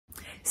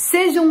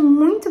Sejam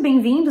muito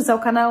bem-vindos ao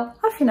canal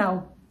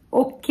Afinal,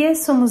 o que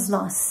somos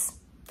nós?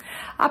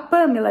 A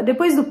Pamella,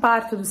 depois do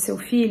parto do seu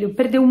filho,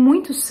 perdeu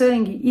muito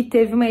sangue e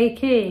teve uma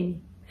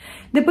EQM.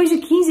 Depois de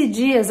 15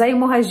 dias, a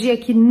hemorragia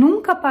que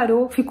nunca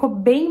parou ficou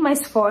bem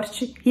mais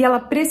forte e ela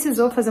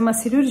precisou fazer uma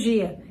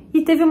cirurgia.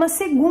 E teve uma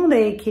segunda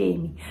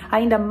EQM,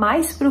 ainda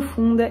mais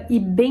profunda e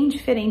bem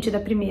diferente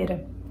da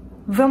primeira.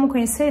 Vamos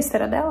conhecer a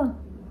história dela?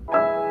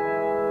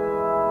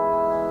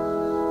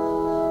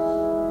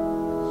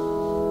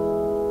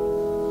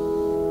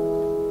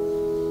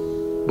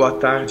 Boa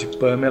tarde,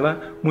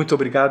 Pamella. Muito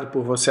obrigado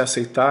por você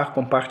aceitar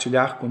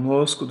compartilhar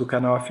conosco do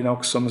canal Afinal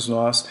que Somos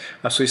Nós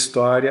a sua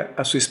história,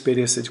 a sua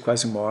experiência de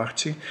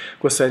quase-morte.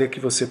 Gostaria que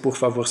você, por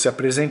favor, se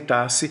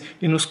apresentasse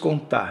e nos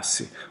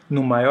contasse,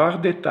 no maior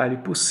detalhe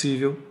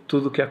possível,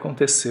 tudo o que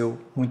aconteceu.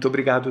 Muito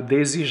obrigado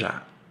desde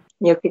já.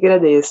 Eu que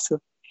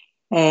agradeço.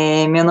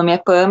 Meu nome é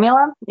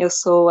Pamella, eu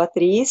sou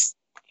atriz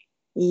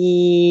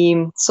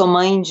e sou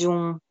mãe de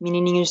um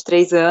menininho de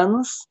 3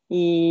 anos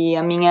e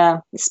a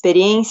minha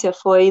experiência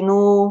foi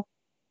no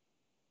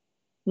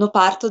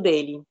parto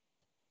dele.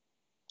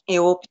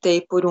 Eu optei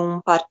por um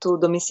parto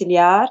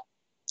domiciliar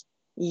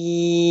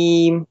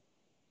e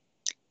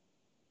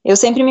eu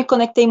sempre me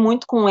conectei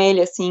muito com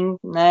ele, assim,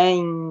 né,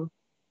 em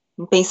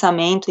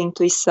pensamento, em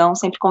intuição,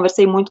 sempre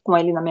conversei muito com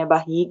ele na minha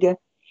barriga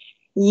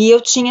e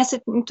eu tinha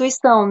essa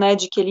intuição, né,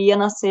 de que ele ia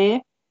nascer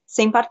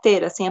sem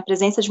parteira, sem a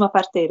presença de uma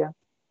parteira.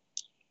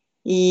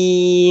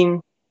 E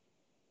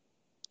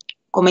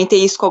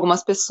comentei isso com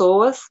algumas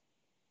pessoas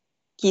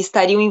que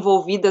estariam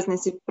envolvidas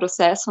nesse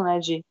processo, né,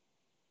 de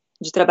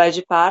trabalho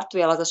de parto,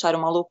 e elas acharam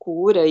uma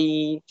loucura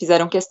e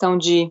fizeram questão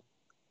de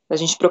a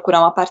gente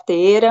procurar uma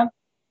parteira,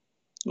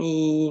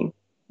 e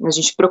a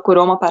gente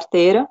procurou uma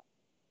parteira,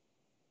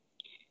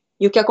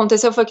 e o que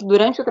aconteceu foi que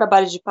durante o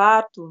trabalho de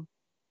parto,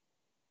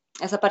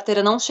 essa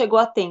parteira não chegou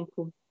a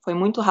tempo, foi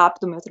muito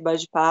rápido o meu trabalho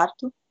de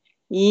parto,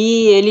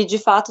 e ele de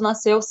fato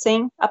nasceu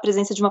sem a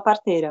presença de uma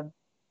parteira.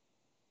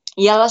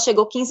 E ela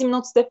chegou 15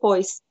 minutos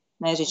depois,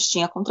 né, a gente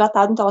tinha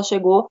contratado, então ela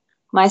chegou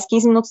mais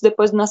 15 minutos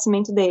depois do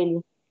nascimento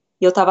dele.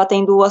 E eu estava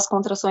tendo as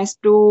contrações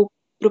pro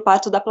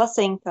parto da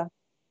placenta.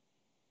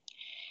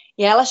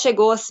 E ela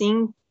chegou,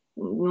 assim,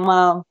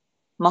 uma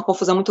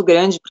confusão muito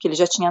grande, porque ele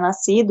já tinha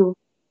nascido,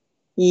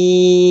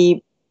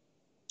 e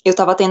eu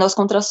estava tendo as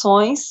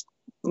contrações,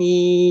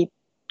 e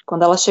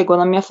quando ela chegou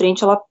na minha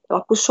frente, ela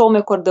puxou o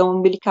meu cordão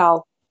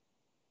umbilical.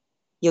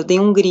 E eu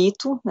dei um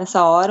grito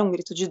nessa hora, um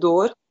grito de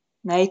dor,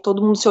 né, e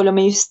todo mundo se olhou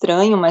meio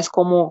estranho, mas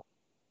como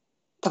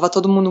estava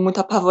todo mundo muito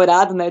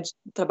apavorado, né, de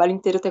o trabalho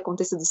inteiro ter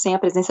acontecido sem a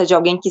presença de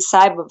alguém que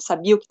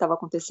sabia o que estava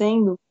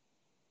acontecendo,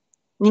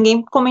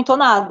 ninguém comentou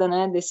nada,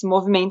 né, desse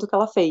movimento que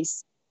ela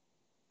fez.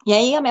 E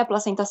aí a minha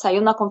placenta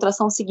saiu na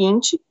contração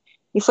seguinte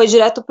e foi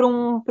direto para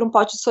um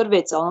pote de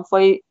sorvetes, ela não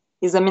foi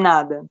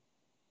examinada.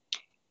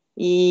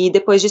 E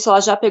depois disso ela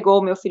já pegou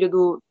o meu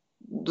filho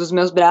dos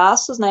meus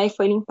braços, né, e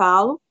foi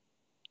limpá-lo,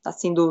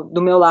 assim,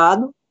 do meu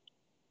lado.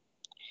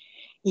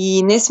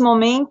 E nesse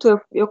momento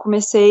eu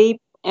comecei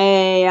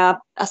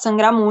a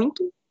sangrar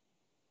muito,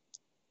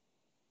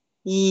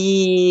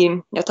 e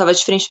eu estava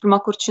de frente para uma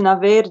cortina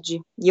verde,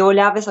 e eu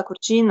olhava essa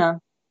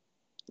cortina,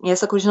 e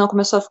essa cortina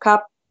começou a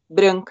ficar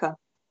branca,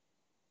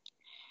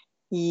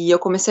 e eu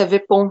comecei a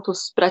ver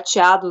pontos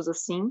prateados,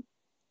 assim,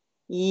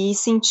 e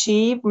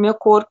senti o meu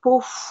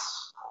corpo,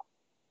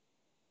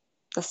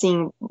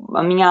 assim,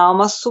 a minha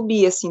alma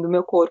subir, assim, do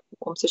meu corpo,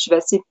 como se eu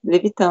estivesse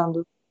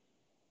levitando.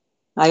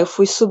 Aí eu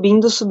fui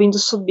subindo, subindo,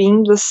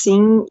 subindo,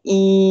 assim,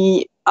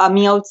 e a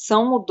minha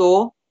audição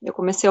mudou, eu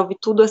comecei a ouvir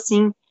tudo,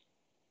 assim,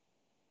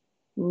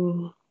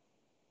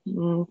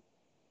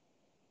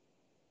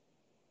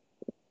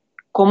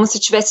 como se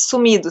tivesse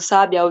sumido,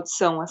 sabe, a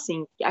audição,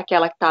 assim,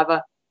 aquela que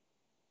estava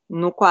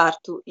no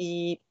quarto,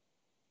 e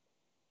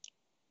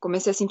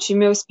comecei a sentir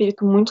meu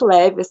espírito muito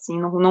leve, assim,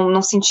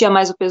 não sentia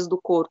mais o peso do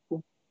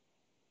corpo.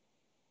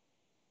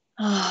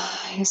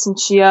 Eu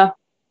sentia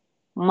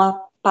uma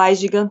paz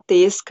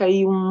gigantesca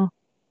e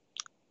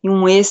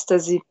um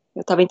êxtase.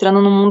 Eu estava entrando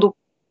num mundo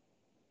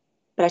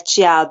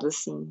prateado,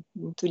 assim,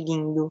 muito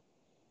lindo.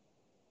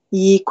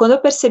 E quando eu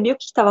percebi o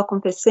que estava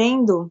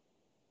acontecendo,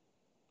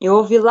 eu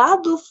ouvi lá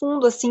do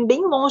fundo, assim,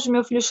 bem longe,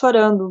 meu filho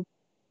chorando.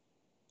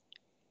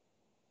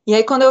 E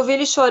aí, quando eu vi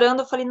ele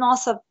chorando, eu falei,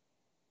 nossa,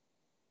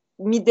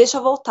 me deixa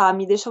voltar,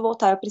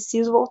 eu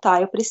preciso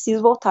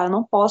voltar, eu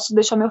não posso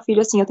deixar meu filho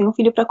assim, eu tenho um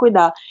filho para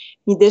cuidar,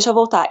 me deixa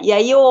voltar. E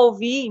aí eu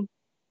ouvi,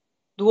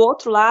 do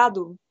outro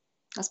lado,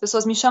 as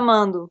pessoas me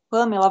chamando,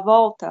 Pamella,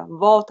 volta,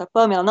 volta,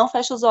 Pamella, não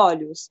fecha os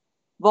olhos,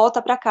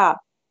 volta para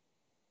cá.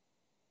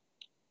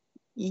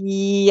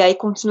 E aí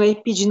continuei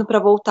pedindo para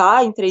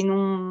voltar, entrei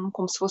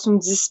como se fosse um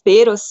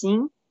desespero,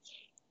 assim,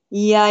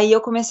 e aí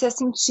eu comecei a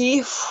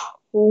sentir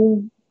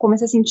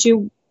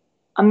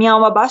a minha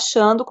alma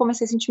baixando,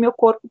 comecei a sentir meu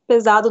corpo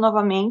pesado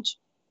novamente,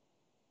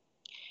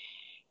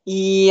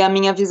 e a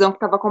minha visão, que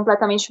estava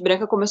completamente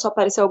branca, começou a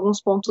aparecer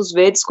alguns pontos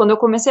verdes. Quando eu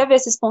comecei a ver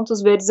esses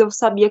pontos verdes, eu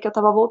sabia que eu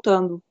estava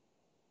voltando.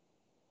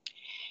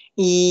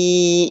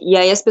 E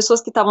aí as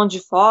pessoas que estavam de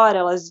fora,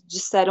 elas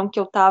disseram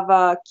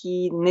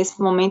que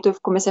nesse momento eu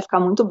comecei a ficar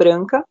muito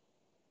branca,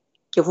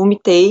 que eu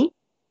vomitei,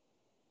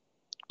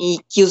 e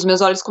que os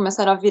meus olhos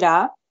começaram a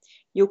virar,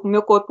 e o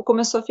meu corpo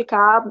começou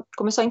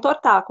a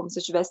entortar, como se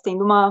eu estivesse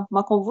tendo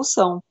uma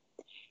convulsão.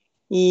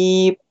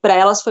 E para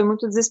elas foi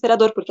muito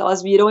desesperador, porque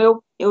elas viram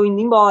eu indo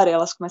embora,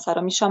 elas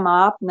começaram a me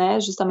chamar, né,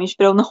 justamente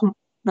para eu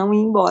não ir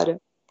embora.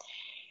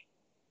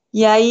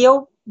 E aí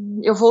eu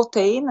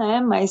voltei,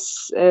 né,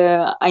 mas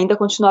ainda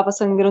continuava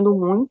sangrando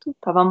muito,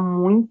 estava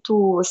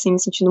muito, assim, me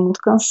sentindo muito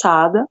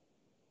cansada.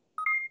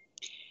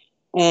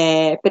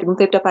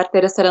 Perguntei para a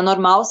parteira se era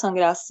normal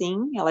sangrar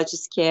assim, ela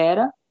disse que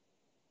era,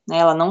 né,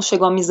 ela não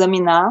chegou a me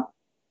examinar,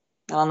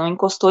 ela não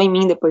encostou em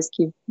mim depois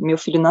que meu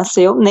filho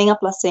nasceu, nem a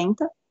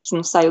placenta, que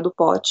não saiu do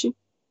pote,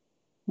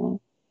 né.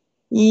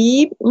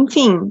 E,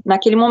 enfim,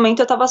 naquele momento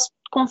eu estava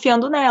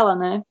confiando nela,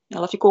 né,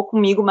 ela ficou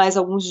comigo mais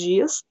alguns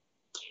dias,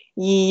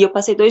 e eu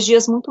passei 2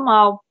 dias muito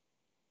mal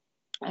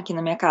aqui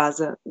na minha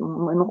casa.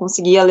 Eu não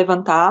conseguia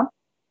levantar,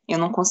 eu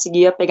não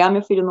conseguia pegar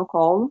meu filho no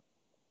colo,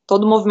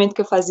 todo movimento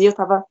que eu fazia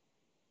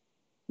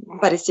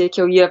parecia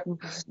que eu ia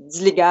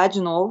desligar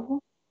de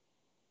novo,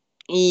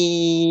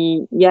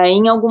 e aí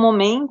em algum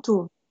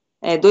momento,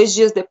 2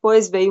 dias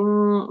depois, veio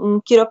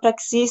um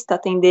quiropraxista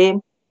atender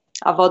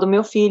a avó do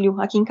meu filho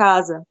aqui em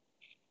casa,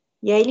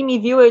 e aí ele me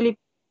viu, eu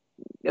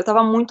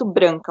estava muito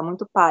branca,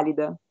 muito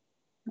pálida,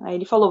 aí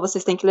ele falou,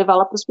 vocês têm que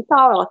levá-la para o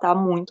hospital, ela está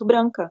muito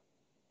branca,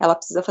 ela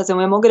precisa fazer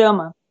um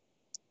hemograma.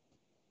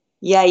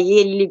 E aí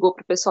ele ligou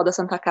para o pessoal da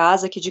Santa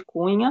Casa aqui de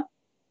Cunha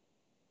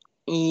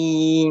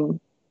e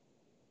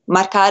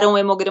marcaram o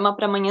hemograma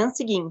para a manhã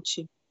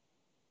seguinte.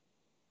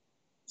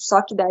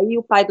 Só que daí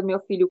o pai do meu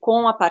filho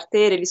com a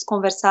parteira, eles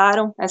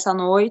conversaram essa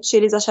noite,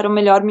 eles acharam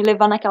melhor me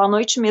levar naquela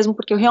noite mesmo,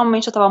 porque eu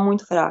realmente estava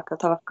muito fraca, eu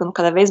estava ficando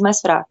cada vez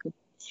mais fraca.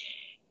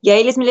 E aí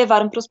eles me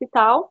levaram para o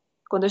hospital.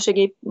 Quando eu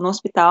cheguei no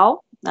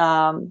hospital,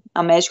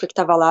 a médica que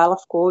estava lá, ela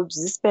ficou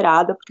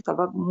desesperada, porque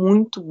estava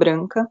muito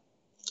branca.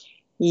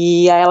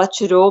 E aí ela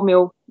tirou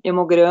meu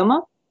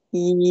hemograma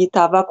e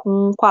estava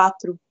com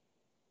 4.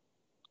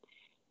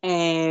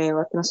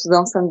 A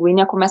transfusão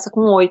sanguínea começa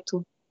com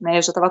 8, né?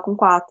 Eu já estava com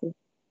 4.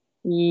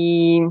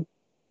 E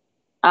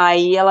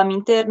aí ela me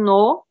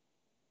internou,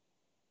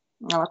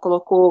 ela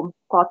colocou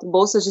 4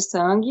 bolsas de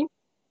sangue,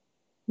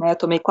 né? Eu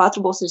tomei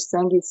 4 bolsas de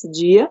sangue esse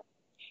dia.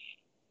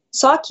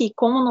 Só que,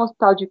 como no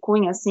hospital de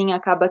Cunha, assim,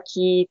 acaba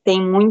que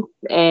tem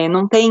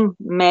não tem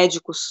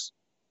médicos,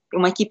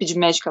 uma equipe de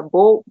médica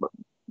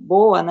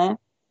boa, né?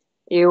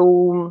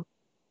 Eu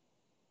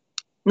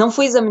não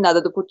fui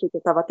examinada do porquê que eu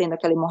estava tendo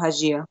aquela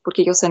hemorragia,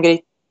 porquê que eu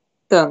sangrei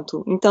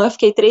tanto. Então, eu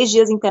fiquei 3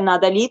 dias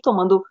internada ali,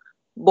 tomando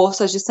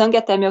bolsas de sangue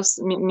até meu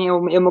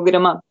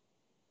hemograma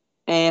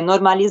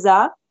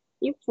normalizar,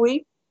 e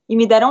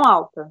me deram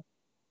alta.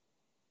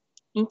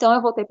 Então,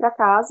 eu voltei para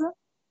casa,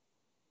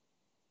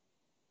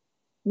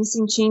 me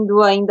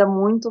sentindo ainda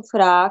muito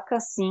fraca,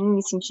 assim,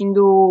 me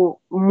sentindo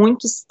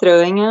muito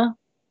estranha,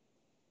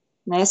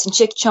 né? Eu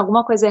sentia que tinha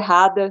alguma coisa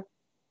errada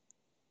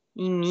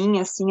em mim,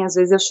 assim, às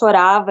vezes eu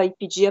chorava e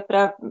pedia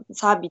para,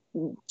 sabe,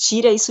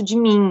 tira isso de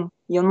mim.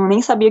 E eu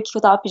nem sabia o que eu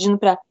estava pedindo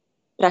para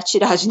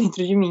tirar de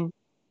dentro de mim.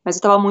 Mas eu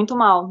estava muito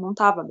mal, não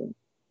estava bem.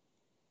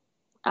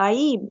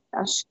 Aí,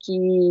 acho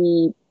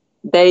que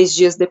 10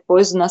 dias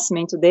depois do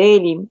nascimento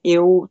dele,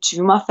 eu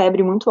tive uma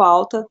febre muito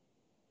alta,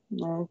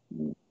 né?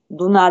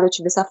 Do nada eu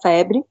tive essa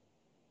febre.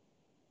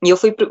 E eu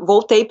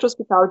voltei para o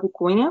hospital de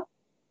Cunha,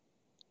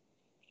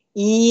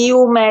 e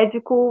o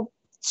médico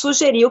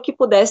sugeriu que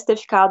pudesse ter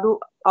ficado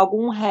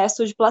algum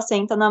resto de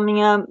placenta no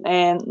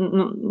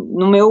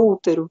meu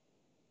útero.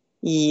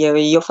 E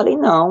eu falei,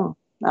 não,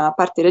 a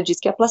parteira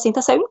disse que a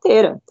placenta saiu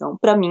inteira. Então,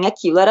 para mim,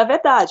 aquilo era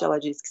verdade. Ela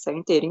disse que saiu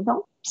inteira,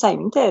 então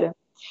saiu inteira.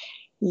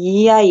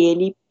 E aí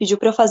ele pediu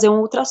para eu fazer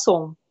um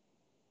ultrassom.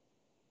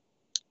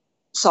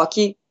 Só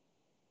que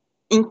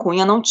em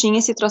Cunha não tinha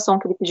esse ultrassom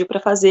que ele pediu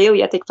para fazer, eu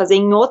ia ter que fazer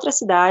em outra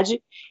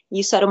cidade, e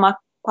isso era uma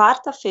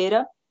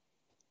quarta-feira.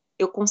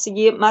 Eu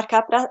consegui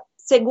marcar para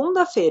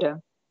segunda-feira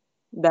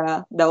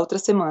da outra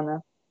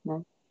semana,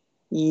 né?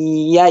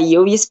 E aí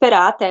eu ia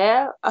esperar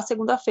até a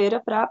segunda-feira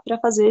para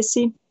fazer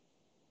esse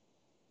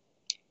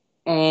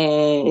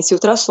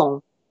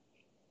ultrassom.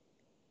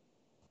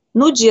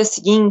 No dia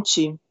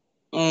seguinte,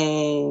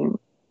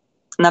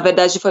 na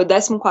verdade foi o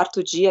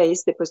 14º dia,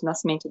 esse depois do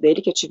nascimento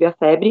dele, que eu tive a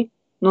febre.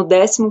 No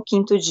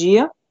 15º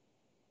dia,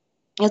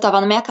 eu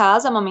estava na minha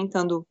casa,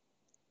 amamentando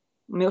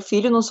o meu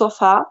filho no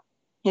sofá,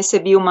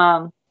 recebi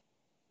uma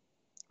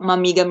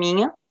amiga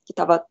minha, que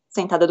estava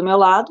sentada do meu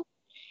lado,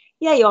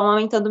 e aí eu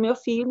amamentando meu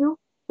filho,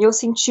 eu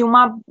senti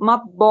uma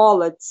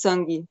bola de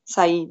sangue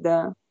sair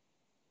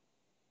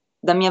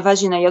da minha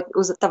vagina, e eu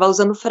estava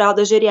usando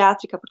fralda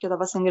geriátrica, porque eu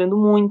estava sangrando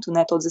muito,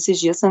 né, todos esses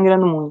dias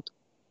sangrando muito.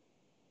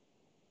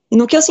 E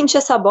no que eu senti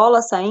essa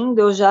bola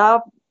saindo, eu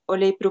já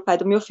olhei para o pai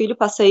do meu filho,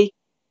 passei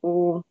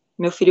o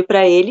meu filho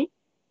para ele,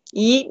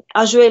 e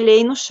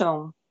ajoelhei no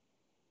chão.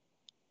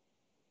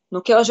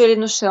 No que eu ajoelhei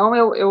no chão,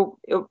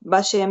 eu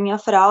baixei a minha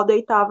fralda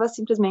e estava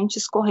simplesmente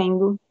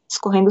escorrendo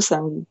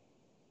sangue.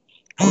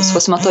 como se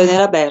fosse uma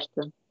torneira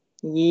aberta.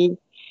 E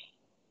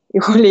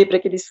eu olhei para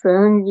aquele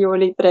sangue, eu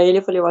olhei para ele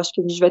e falei, eu acho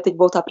que a gente vai ter que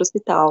voltar para o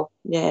hospital.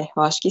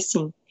 Eu acho que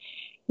sim.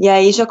 E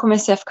aí já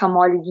comecei a ficar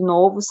mole de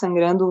novo,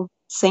 sangrando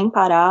sem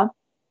parar.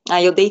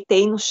 Aí eu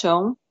deitei no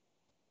chão.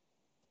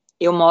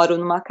 Eu moro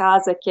numa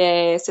casa que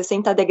é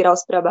 60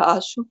 degraus para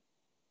baixo.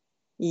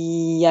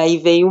 E aí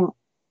veio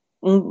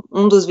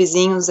um dos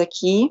vizinhos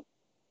aqui,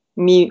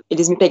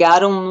 eles me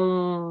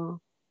pegaram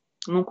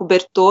num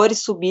cobertor e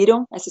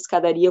subiram essa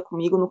escadaria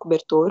comigo no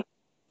cobertor.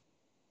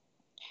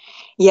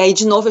 E aí,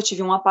 de novo, eu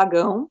tive um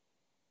apagão,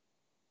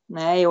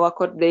 né? Eu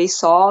acordei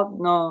só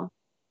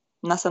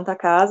na Santa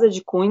Casa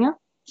de Cunha.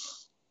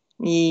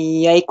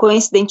 E aí,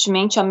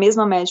 coincidentemente, a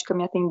mesma médica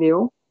me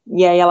atendeu.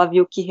 E aí ela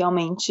viu que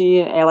realmente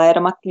ela era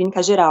uma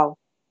clínica geral.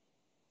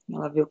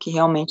 Ela viu que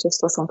realmente a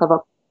situação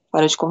estava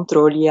fora de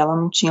controle e ela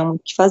não tinha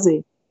muito o que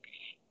fazer.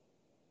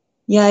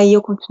 E aí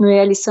eu continuei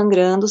ali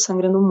sangrando,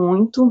 sangrando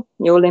muito.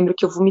 Eu lembro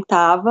que eu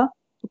vomitava.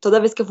 E toda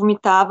vez que eu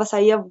vomitava,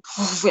 saía,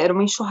 era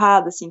uma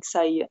enxurrada, assim, que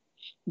saía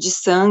de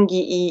sangue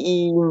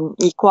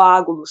e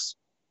coágulos.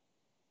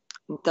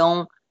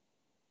 Então,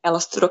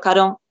 elas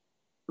trocaram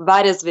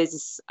várias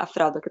vezes a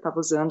fralda que eu estava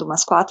usando,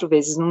 umas 4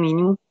 vezes no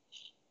mínimo.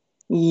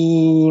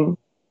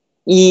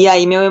 E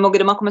aí meu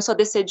hemograma começou a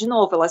descer de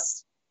novo.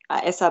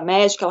 Essa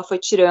médica, ela foi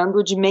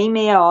tirando de meia em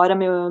meia hora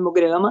meu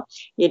hemograma,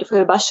 e ele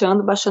foi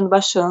baixando, baixando,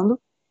 baixando.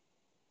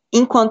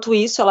 Enquanto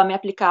isso, ela me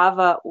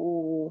aplicava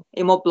o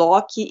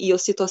hemoblock e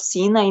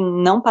ocitocina e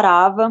não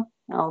parava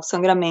o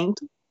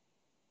sangramento.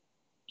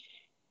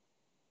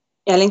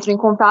 Ela entrou em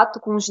contato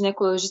com um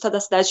ginecologista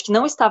da cidade que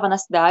não estava na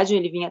cidade,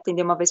 ele vinha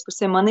atender uma vez por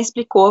semana e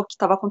explicou o que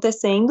estava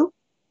acontecendo,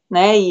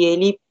 né? E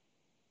ele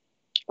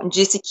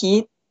disse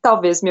que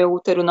talvez meu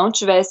útero não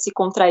tivesse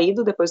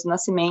contraído depois do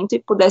nascimento e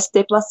pudesse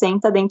ter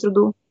placenta dentro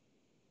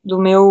do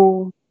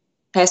meu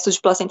resto de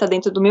placenta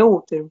dentro do meu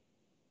útero.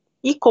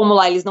 E como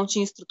lá eles não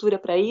tinham estrutura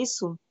para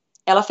isso,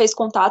 ela fez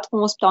contato com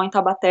o hospital em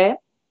Taubaté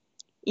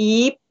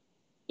e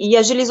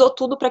agilizou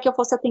tudo para que eu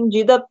fosse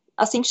atendida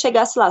assim que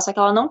chegasse lá. Só que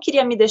ela não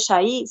queria me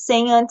deixar ir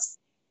sem antes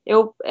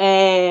eu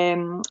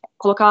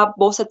colocar a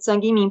bolsa de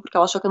sangue em mim, porque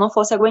ela achou que eu não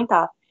fosse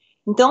aguentar.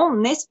 Então,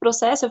 nesse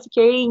processo, eu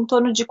fiquei em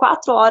torno de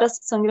 4 horas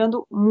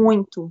sangrando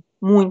muito,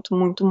 muito,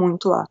 muito,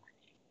 muito lá.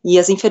 E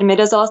as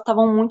enfermeiras, elas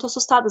estavam muito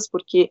assustadas,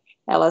 porque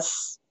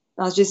elas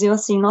diziam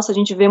assim, nossa, a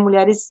gente vê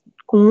mulheres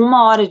com 1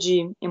 hora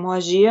de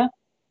hemorragia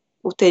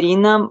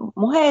uterina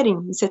morrerem.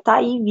 E você tá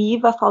aí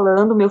viva,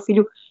 falando,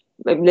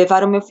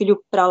 levaram meu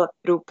filho para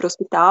o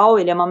hospital,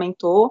 ele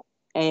amamentou,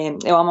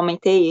 eu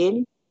amamentei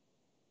ele.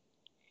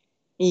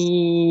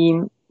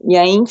 E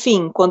aí,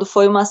 enfim, quando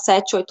foi umas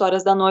 7, 8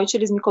 horas da noite,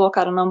 eles me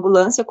colocaram na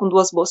ambulância com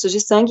 2 bolsas de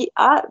sangue.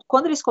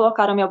 Quando eles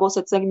colocaram minha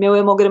bolsa de sangue, meu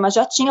hemograma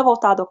já tinha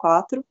voltado a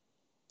 4.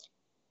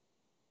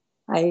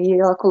 Aí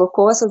ela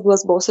colocou essas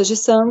 2 bolsas de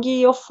sangue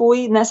e eu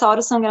fui, nessa hora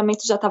o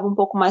sangramento já estava um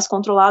pouco mais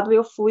controlado e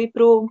eu fui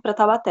para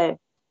Taubaté.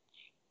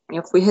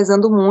 Eu fui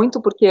rezando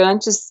muito, porque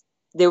antes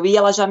de eu ir,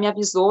 ela já me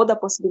avisou da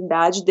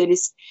possibilidade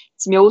deles,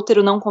 se meu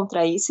útero não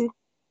contraísse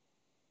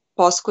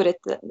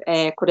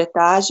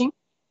pós-curetagem,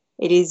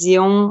 eles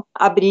iam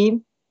abrir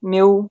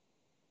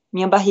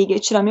minha barriga e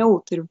tirar meu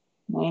útero,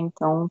 né?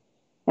 Então,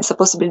 essa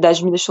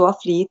possibilidade me deixou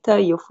aflita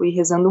e eu fui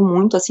rezando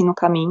muito, assim, no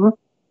caminho,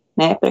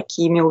 né, para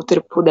que meu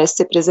útero pudesse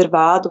ser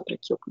preservado, para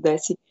que eu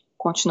pudesse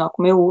continuar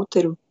com meu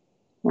útero,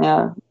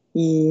 né?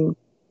 E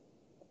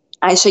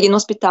aí cheguei no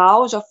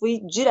hospital, já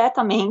fui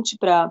diretamente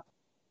para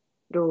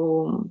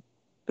o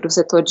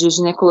setor de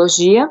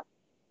ginecologia.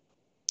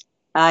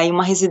 Aí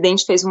uma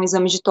residente fez um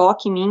exame de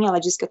toque em mim, ela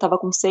disse que eu estava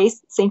com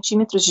 6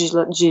 centímetros de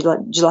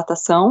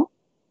dilatação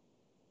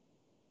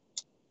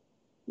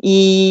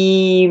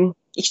e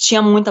que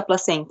tinha muita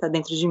placenta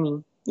dentro de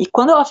mim. E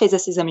quando ela fez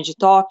esse exame de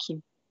toque,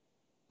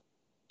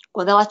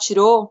 quando ela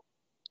tirou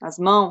as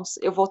mãos,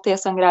 eu voltei a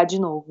sangrar de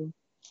novo.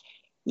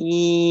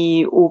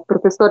 E o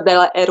professor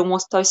dela era um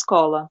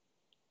hospital-escola.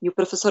 E o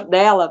professor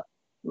dela,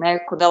 né,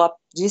 quando ela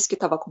disse que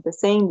estava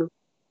acontecendo,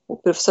 o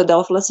professor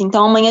dela falou assim,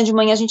 então amanhã de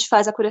manhã a gente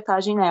faz a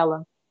curetagem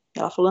nela.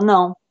 Ela falou,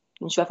 não,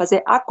 a gente vai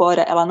fazer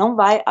agora, ela não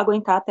vai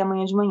aguentar até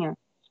amanhã de manhã.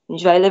 A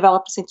gente vai levar ela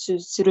para o centro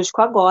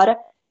cirúrgico agora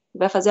e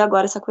vai fazer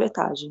agora essa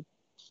curetagem.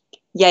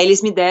 E aí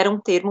eles me deram um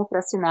termo para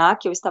assinar,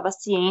 que eu estava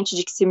ciente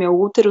de que se meu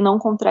útero não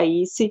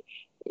contraísse,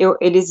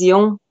 eles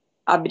iam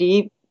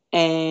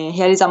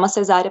realizar uma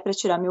cesárea para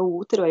tirar meu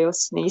útero, aí eu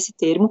assinei esse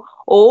termo,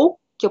 ou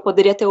que eu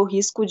poderia ter o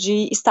risco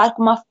de estar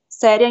com uma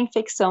séria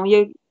infecção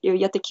e eu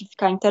ia ter que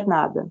ficar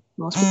internada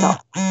no hospital.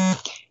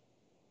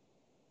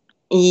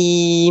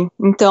 E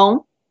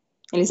então,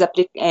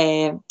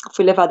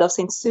 fui levada ao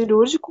centro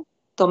cirúrgico,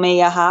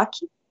 tomei a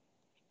RAC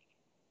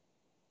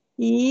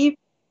e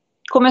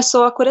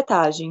começou a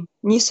curetagem.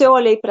 Nisso eu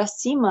olhei para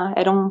cima,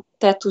 era um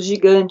teto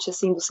gigante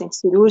assim do centro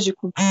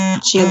cirúrgico,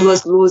 tinha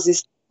 2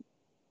 luzes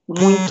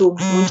muito,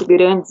 muito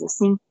grandes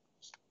assim.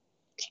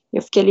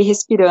 Eu fiquei ali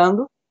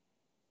respirando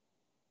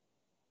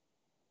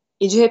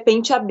e de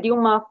repente abriu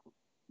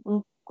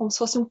como se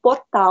fosse um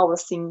portal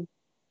assim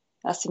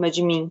acima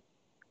de mim.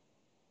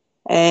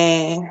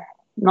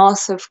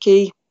 Nossa, eu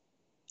fiquei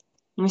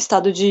num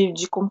estado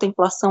de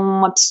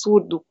contemplação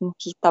absurdo com o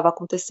que estava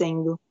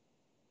acontecendo.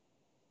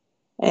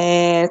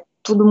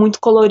 Tudo muito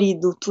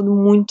colorido, tudo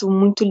muito,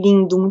 muito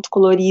lindo, muito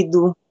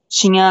colorido.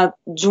 Tinha,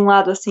 de um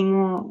lado, assim,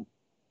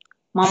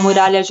 uma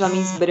muralha de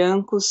homens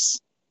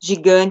brancos,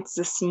 gigantes,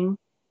 assim.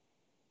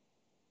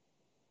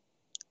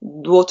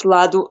 Do outro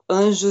lado,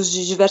 anjos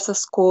de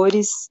diversas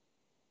cores.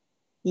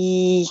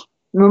 E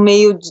no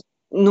meio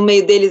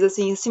deles,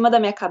 assim, em cima da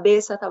minha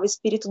cabeça, estava o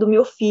espírito do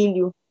meu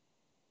filho.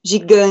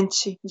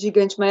 Gigante,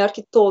 gigante, maior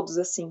que todos,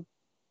 assim.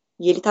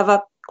 E ele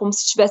estava como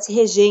se estivesse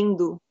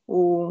regendo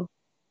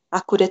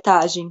a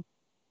curetagem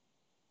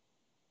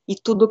e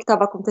tudo o que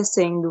estava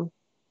acontecendo.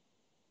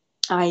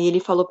 Aí ele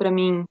falou para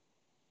mim: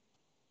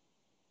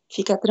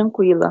 fica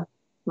tranquila,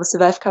 você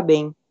vai ficar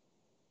bem.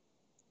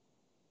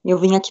 Eu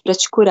vim aqui para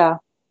te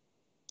curar.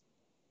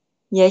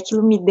 E aí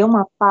aquilo me deu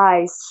uma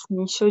paz,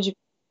 me encheu de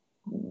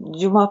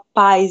uma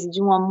paz,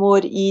 de um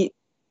amor. E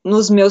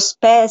nos meus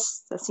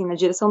pés, assim, na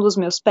direção dos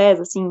meus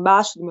pés, assim,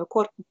 embaixo do meu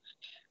corpo,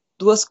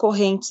 duas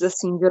correntes,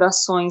 assim, de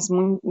orações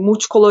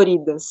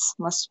multicoloridas.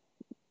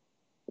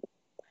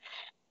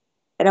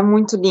 Era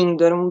muito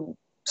lindo, eram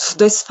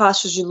dois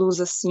fachos de luz,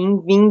 assim,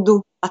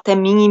 vindo até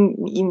mim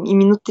e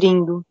me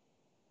nutrindo.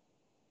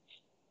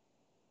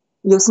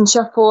 E eu senti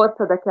a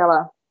força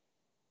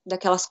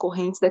daquelas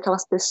correntes,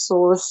 daquelas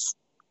pessoas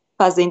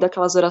fazendo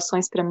aquelas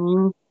orações para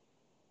mim.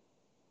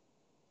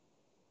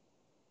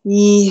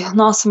 E,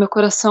 nossa, meu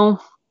coração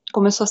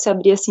começou a se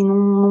abrir, assim,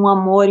 num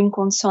amor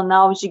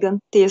incondicional,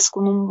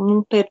 gigantesco,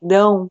 num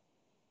perdão.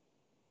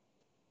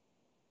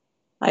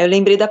 Aí eu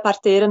lembrei da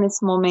parteira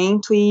nesse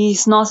momento e,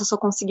 nossa, eu só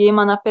consegui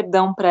emanar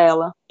perdão para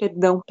ela.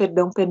 Perdão,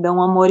 perdão,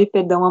 perdão, amor e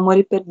perdão, amor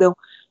e perdão.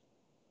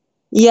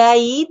 E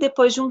aí,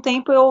 depois de um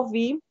tempo, eu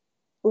ouvi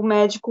o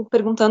médico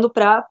perguntando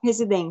para a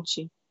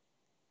residente: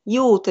 e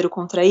o útero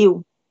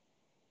contraiu?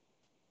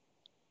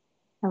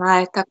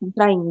 Ela, tá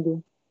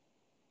contraindo.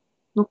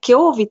 No que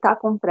eu ouvi tá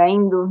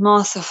contraindo,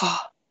 nossa,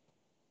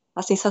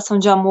 a sensação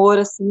de amor,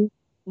 assim,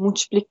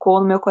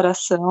 multiplicou no meu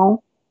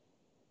coração.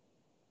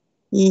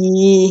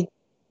 E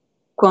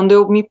quando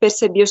eu me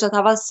percebi, eu já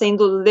estava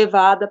sendo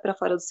levada para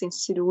fora do centro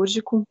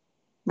cirúrgico,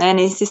 né,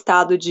 nesse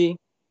estado de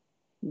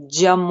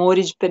amor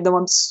e de perdão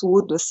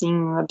absurdo, assim,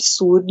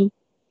 absurdo.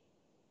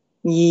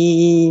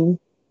 E,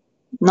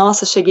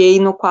 nossa, cheguei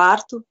no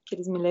quarto que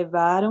eles me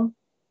levaram,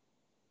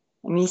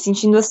 me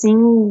sentindo, assim,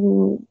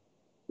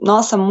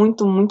 nossa,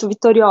 muito, muito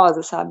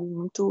vitoriosa, sabe?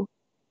 Muito,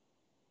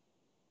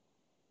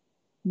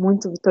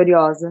 muito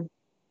vitoriosa.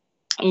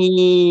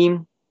 E,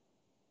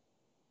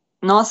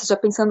 nossa, já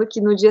pensando que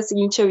no dia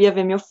seguinte eu ia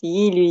ver meu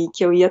filho e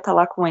que eu ia estar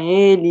lá com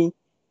ele.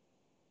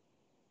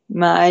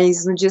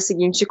 Mas no dia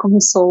seguinte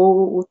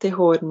começou o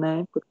terror,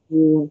 né?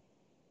 Porque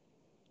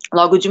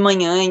logo de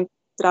manhã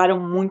entraram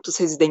muitos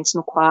residentes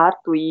no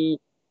quarto e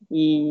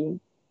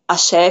a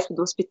chefe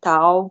do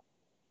hospital,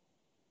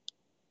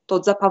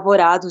 todos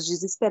apavorados,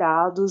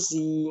 desesperados,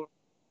 e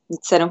me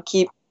disseram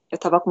que eu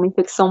estava com uma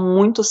infecção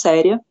muito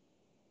séria,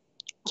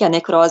 que a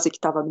necrose que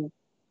estava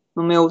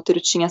no meu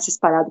útero tinha se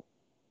espalhado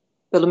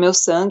pelo meu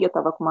sangue, eu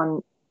estava com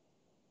uma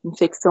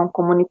infecção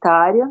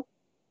comunitária,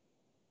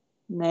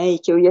 né, e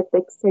que eu ia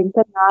ter que ser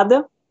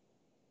internada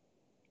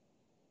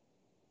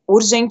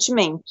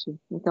urgentemente.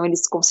 Então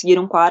eles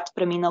conseguiram um quarto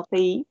para mim na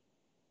UTI,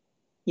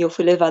 e eu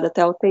fui levada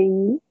até a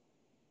UTI,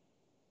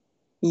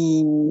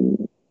 e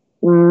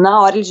na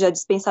hora eles já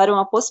dispensaram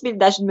a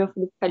possibilidade do meu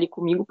filho ficar ali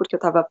comigo, porque eu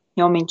estava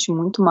realmente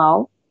muito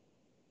mal,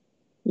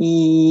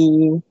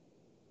 e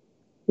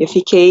eu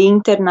fiquei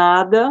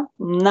internada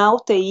na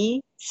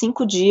UTI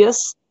 5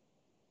 dias,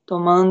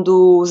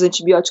 tomando os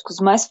antibióticos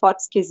mais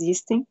fortes que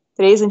existem,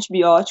 3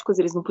 antibióticos,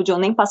 eles não podiam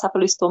nem passar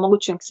pelo estômago,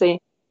 tinham que ser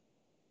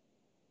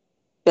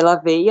pela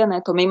veia,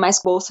 né, tomei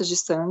mais bolsas de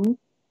sangue,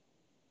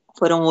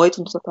 foram 8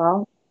 no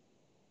total,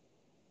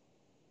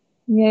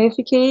 e aí eu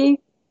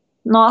fiquei,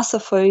 nossa,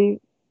 foi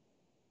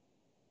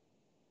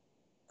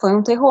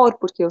um terror,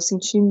 porque eu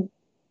senti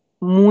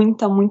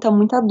muita, muita,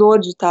 muita dor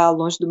de estar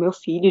longe do meu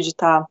filho, de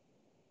estar...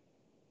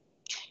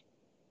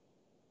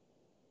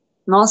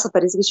 Nossa,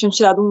 parecia que tinham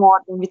tirado um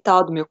órgão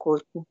vital do meu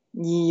corpo.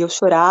 E eu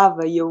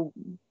chorava, eu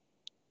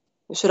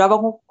chorava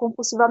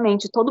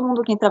compulsivamente. Todo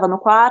mundo que entrava no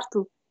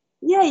quarto: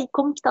 e aí,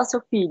 como que tá o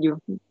seu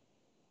filho?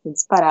 Eu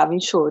disparava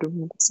em choro,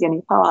 não conseguia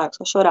nem falar, eu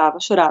só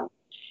chorava, chorava.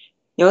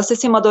 Eu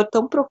acessei uma dor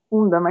tão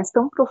profunda, mas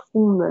tão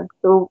profunda.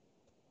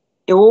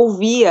 Eu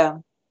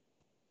ouvia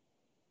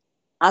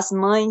as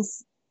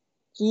mães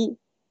que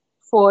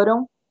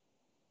foram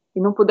e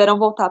não puderam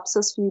voltar para os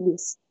seus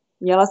filhos.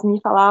 E elas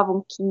me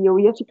falavam que eu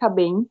ia ficar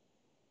bem,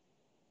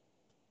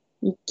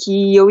 e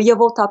que eu ia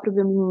voltar para o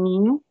meu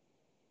menininho,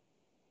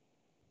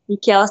 e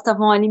que elas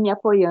estavam ali me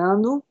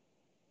apoiando,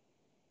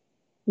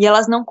 e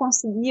elas não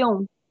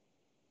conseguiam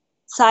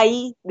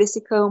sair desse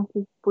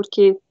campo,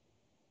 porque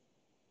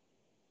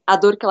a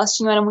dor que elas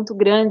tinham era muito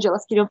grande,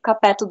 elas queriam ficar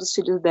perto dos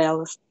filhos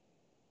delas.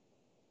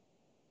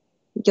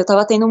 E que eu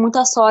estava tendo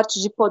muita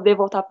sorte de poder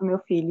voltar para o meu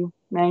filho,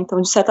 né?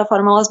 Então, de certa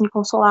forma, elas me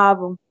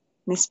consolavam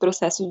nesse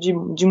processo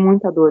de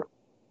muita dor.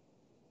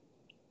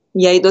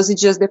 E aí, 12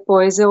 dias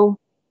depois, eu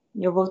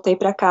e eu voltei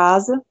para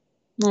casa,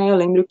 né? Eu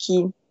lembro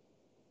que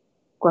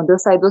quando eu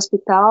saí do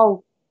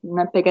hospital,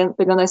 né,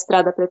 pegando a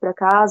estrada para ir para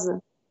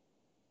casa,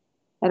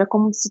 era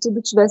como se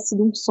tudo tivesse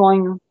sido um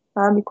sonho,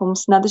 sabe? Como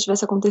se nada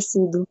tivesse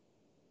acontecido.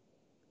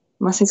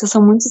 Uma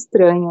sensação muito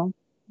estranha.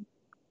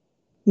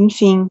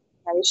 Enfim,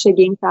 aí eu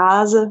cheguei em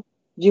casa,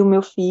 vi o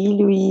meu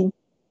filho e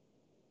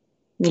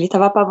ele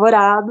estava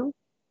apavorado,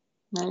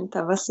 né? Ele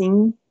estava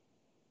assim,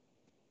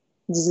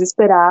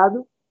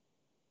 desesperado.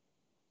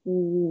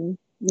 E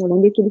eu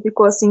lembro que ele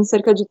ficou assim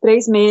cerca de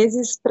 3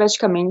 meses,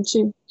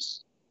 praticamente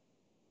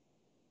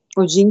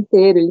o dia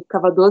inteiro. Ele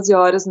ficava 12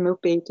 horas no meu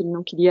peito, ele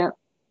não queria,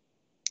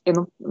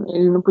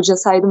 ele não podia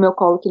sair do meu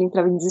colo, que ele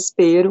entrava em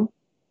desespero,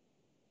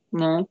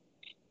 né?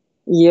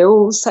 E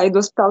eu saí do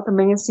hospital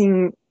também,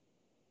 assim,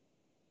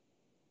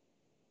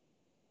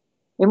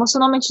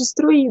 emocionalmente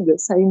destruída,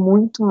 saí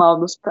muito mal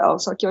do hospital.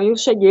 Só que aí eu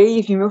cheguei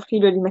e vi meu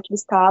filho ali naquele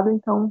estado,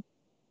 então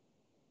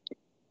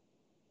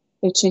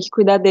eu tinha que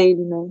cuidar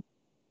dele, né?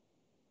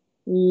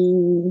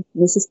 E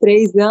nesses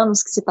 3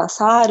 anos que se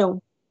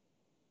passaram,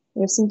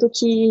 eu sinto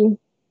que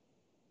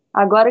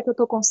agora que eu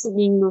tô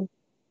conseguindo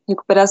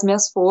recuperar as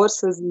minhas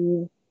forças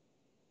e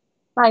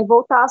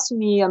voltar a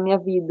assumir a minha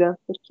vida,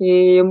 porque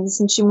eu me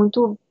senti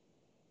muito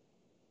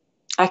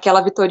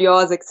aquela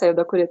vitoriosa que saiu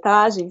da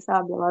curetagem,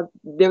 sabe? Ela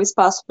deu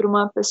espaço para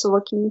uma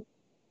pessoa que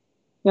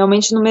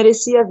realmente não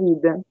merecia a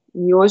vida.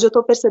 E hoje eu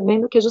tô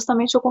percebendo que é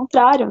justamente o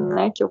contrário,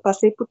 né? Que eu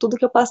passei por tudo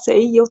que eu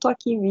passei e eu tô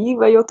aqui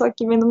viva e eu tô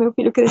aqui vendo meu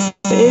filho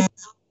crescer.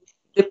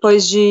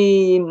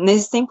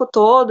 Nesse tempo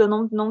todo, eu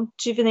não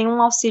tive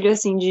nenhum auxílio,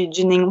 assim,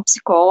 de nenhum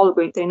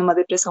psicólogo. Eu entrei numa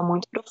depressão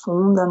muito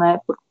profunda,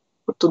 né? Por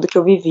tudo que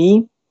eu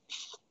vivi.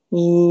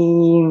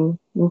 E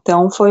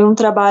então foi um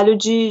trabalho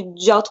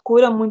de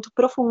autocura muito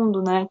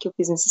profundo, né? Que eu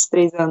fiz nesses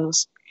 3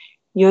 anos.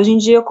 E hoje em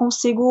dia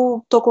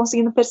tô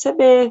conseguindo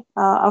perceber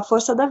a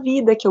força da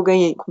vida que eu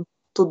ganhei com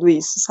tudo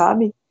isso,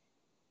 sabe?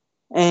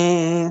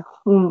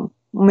 Um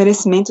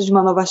merecimento de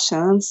uma nova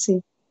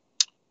chance,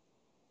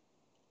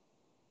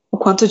 o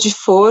quanto de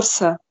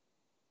força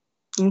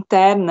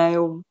interna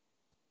eu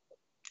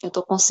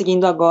tô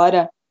conseguindo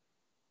agora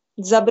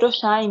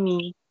desabrochar em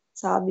mim,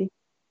 sabe?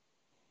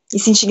 E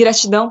sentir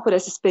gratidão por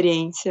essa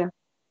experiência.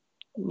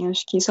 E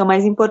acho que isso é o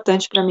mais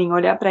importante para mim,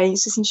 olhar para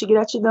isso e sentir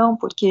gratidão,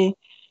 porque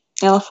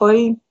ela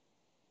foi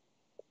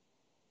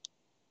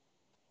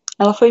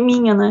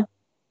minha, né?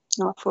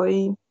 Ela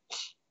foi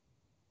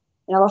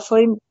ela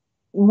foi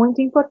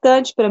muito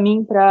importante para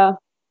mim, para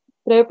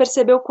eu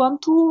perceber o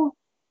quanto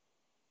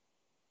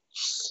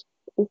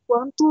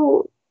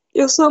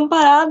eu sou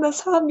amparada,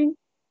 sabe?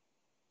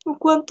 O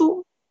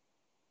quanto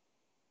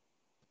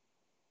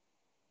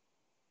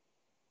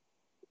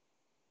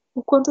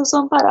eu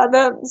sou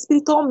amparada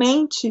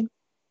espiritualmente,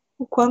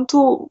 o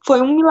quanto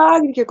foi um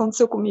milagre que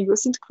aconteceu comigo. Eu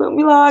sinto que foi um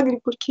milagre,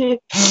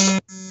 porque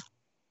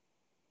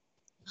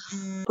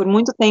por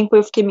muito tempo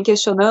eu fiquei me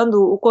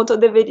questionando o quanto eu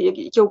deveria,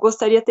 que eu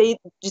gostaria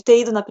de ter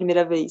ido na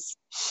primeira vez.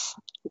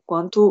 O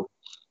quanto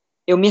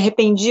eu me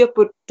arrependia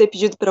por ter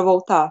pedido para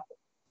voltar.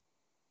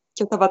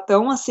 Que eu estava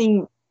tão,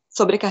 assim,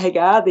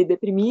 sobrecarregada e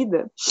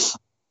deprimida,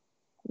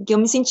 que eu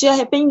me sentia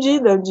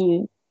arrependida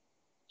de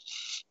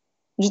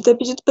ter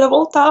pedido para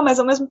voltar, mas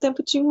ao mesmo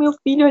tempo tinha o meu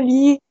filho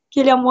ali,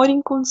 aquele amor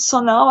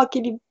incondicional,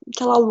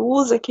 aquela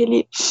luz,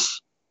 e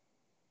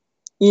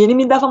ele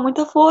me dava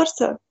muita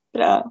força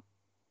para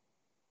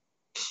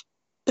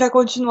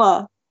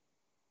continuar.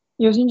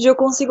 E hoje em dia eu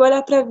consigo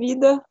olhar para a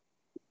vida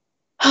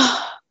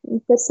e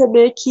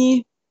perceber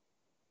que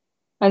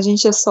a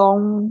gente é só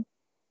um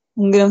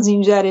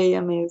grãozinho de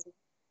areia mesmo,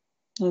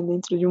 né,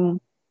 dentro de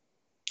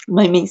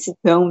uma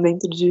imensidão,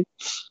 dentro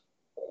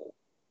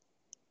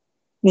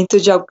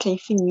de algo que é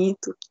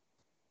infinito,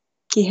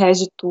 que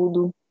rege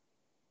tudo.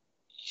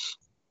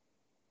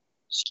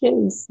 Acho que é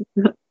isso.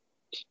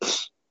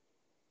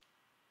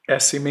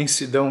 Essa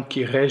imensidão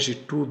que rege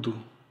tudo,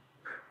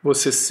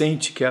 você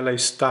sente que ela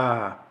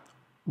está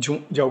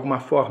de alguma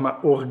forma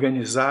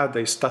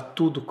organizada, está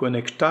tudo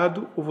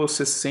conectado, ou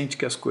você sente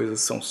que as coisas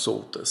são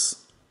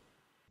soltas?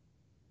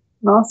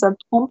 Nossa,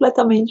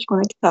 completamente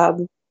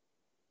conectado.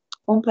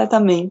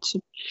 Completamente.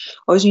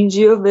 Hoje em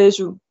dia eu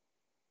vejo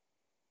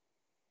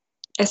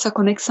essa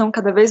conexão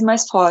cada vez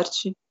mais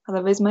forte,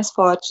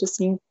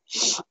 assim,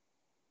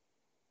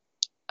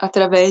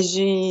 através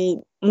de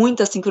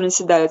muitas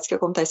sincronicidades que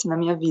acontecem na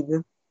minha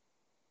vida.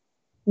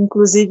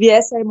 Inclusive,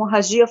 essa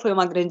hemorragia foi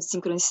uma grande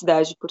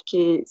sincronicidade,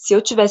 porque se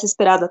eu tivesse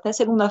esperado até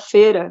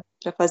segunda-feira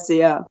para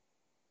fazer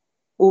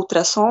o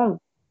ultrassom,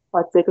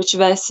 pode ser que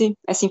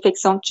essa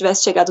infecção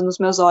tivesse chegado nos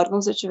meus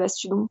órgãos e eu tivesse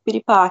tido um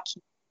piripaque.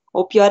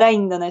 Ou pior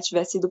ainda, né,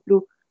 tivesse ido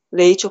pro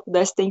leite, eu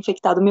pudesse ter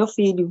infectado meu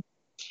filho.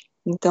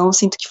 Então, eu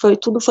sinto que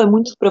tudo foi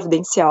muito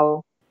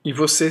providencial. E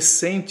você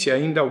sente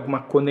ainda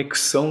alguma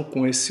conexão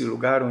com esse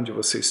lugar onde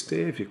você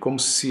esteve? Como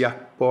se a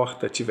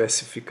porta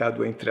tivesse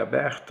ficado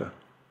entreaberta?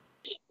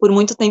 Por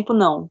muito tempo,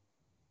 não.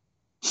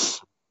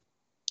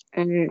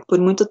 Por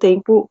muito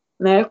tempo,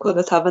 né, quando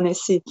eu estava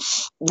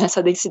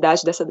nessa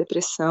densidade dessa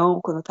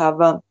depressão, quando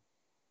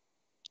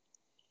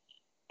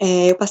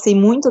eu passei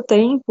muito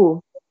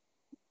tempo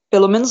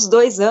pelo menos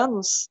 2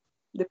 anos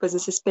depois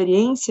dessa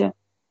experiência,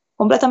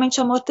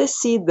 completamente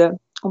amortecida,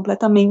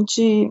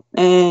 completamente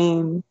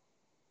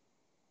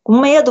com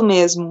medo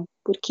mesmo,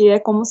 porque é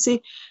como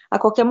se a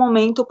qualquer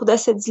momento eu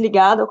pudesse ser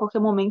desligada, a qualquer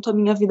momento a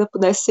minha vida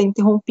pudesse ser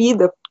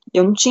interrompida,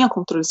 eu não tinha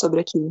controle sobre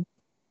aquilo.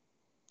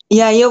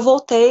 E aí eu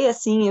voltei,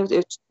 assim,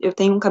 eu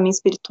tenho um caminho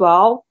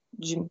espiritual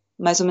de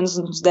mais ou menos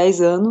uns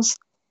 10 anos,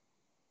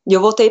 e eu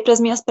voltei para as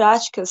minhas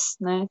práticas,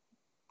 né,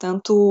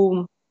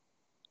 tanto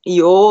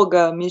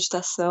yoga,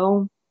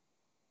 meditação,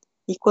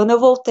 e quando eu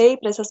voltei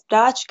para essas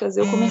práticas,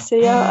 eu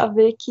comecei a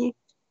ver que,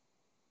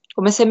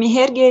 comecei a me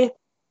reerguer,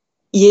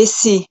 e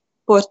esse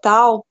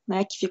portal,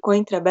 né, que ficou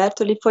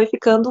entreaberto, ele foi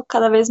ficando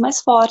cada vez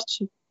mais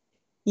forte,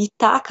 e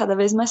tá cada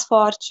vez mais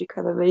forte,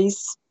 cada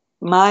vez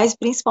mais,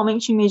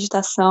 principalmente em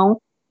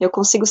meditação, eu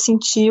consigo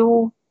sentir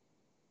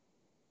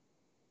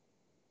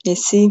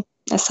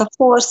essa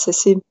força,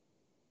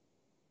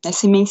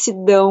 essa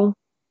imensidão.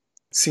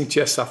 Sentir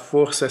essa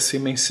força, essa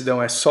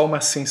imensidão, é só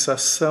uma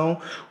sensação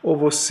ou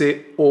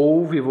você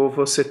ouve, ou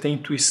você tem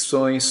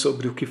intuições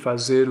sobre o que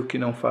fazer, o que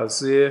não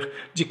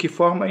fazer? De que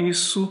forma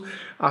isso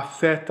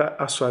afeta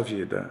a sua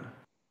vida?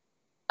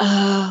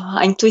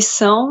 A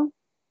intuição,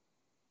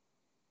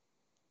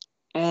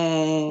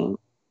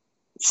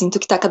 sinto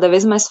que está cada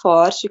vez mais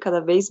forte,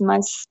 cada vez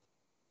mais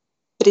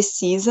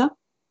precisa.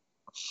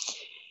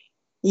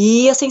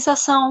 E a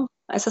sensação,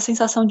 essa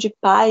sensação de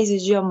paz e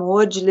de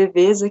amor, de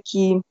leveza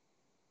que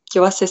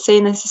eu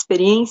acessei nessa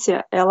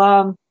experiência,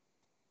 ela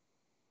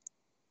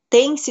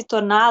tem se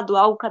tornado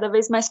algo cada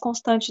vez mais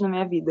constante na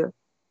minha vida.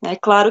 É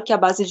claro que a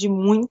base de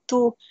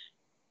muito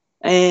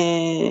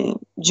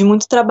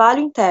trabalho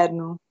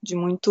interno, de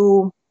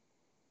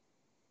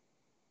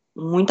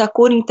muita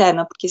cura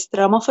interna, porque esse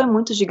trauma foi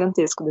muito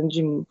gigantesco dentro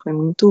de mim, foi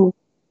muito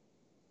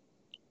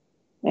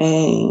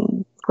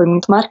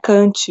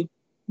marcante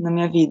na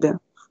minha vida.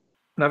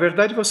 Na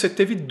verdade, você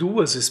teve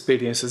 2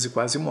 experiências de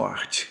quase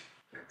morte,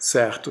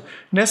 certo?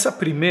 Nessa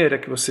primeira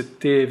que você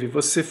teve,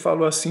 você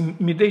falou assim,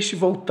 me deixe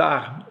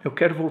voltar, eu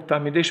quero voltar,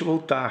 me deixe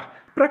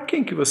voltar. Para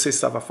quem que você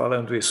estava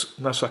falando isso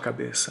na sua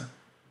cabeça?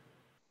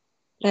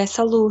 Para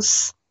essa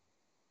luz.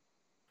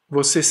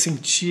 Você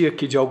sentia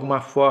que de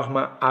alguma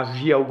forma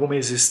havia alguma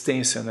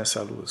existência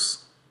nessa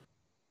luz?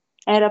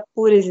 Era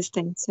pura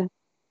existência.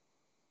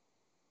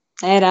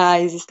 Era a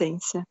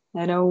existência.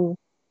 Era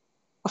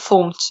a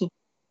fonte.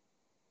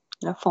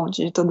 Era a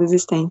fonte de toda a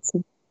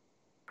existência.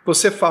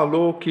 Você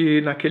falou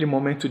que naquele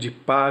momento de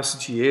paz,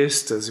 de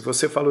êxtase,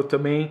 você falou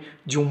também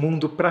de um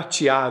mundo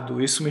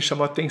prateado. Isso me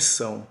chamou a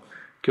atenção,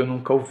 que eu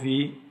nunca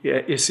ouvi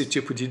esse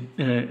tipo de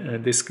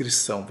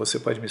descrição. Você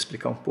pode me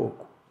explicar um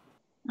pouco?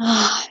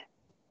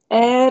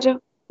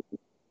 Era...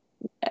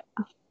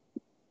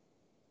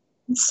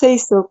 Não sei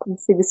se eu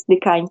consigo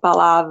explicar em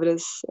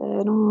palavras.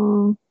 Era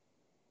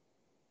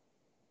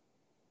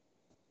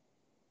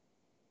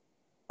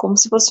como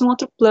se fosse um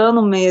outro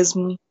plano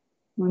mesmo,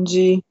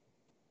 onde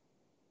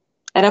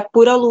era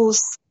pura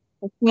luz,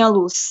 não tinha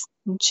luz,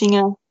 não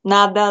tinha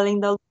nada além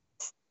da luz.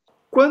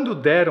 Quando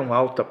deram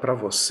alta para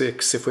você,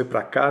 que você foi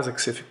para casa, que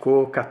você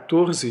ficou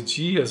 14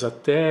 dias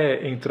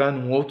até entrar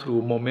num outro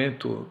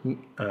momento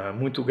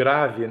muito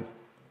grave,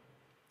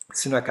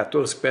 se não é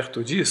 14,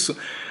 perto disso,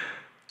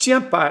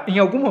 em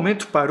algum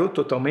momento parou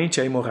totalmente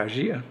a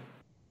hemorragia?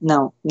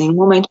 Não, nenhum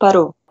momento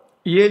parou.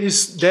 E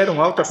eles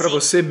deram alta para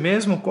você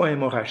mesmo com a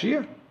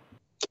hemorragia?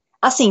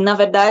 Assim, na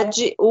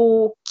verdade,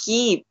 o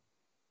que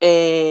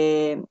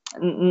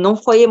não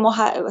foi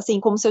hemorragia,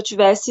 assim, como se eu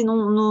tivesse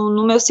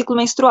no meu ciclo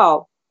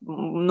menstrual,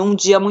 num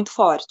dia muito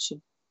forte.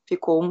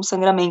 Ficou um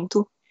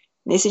sangramento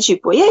nesse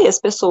tipo. E aí as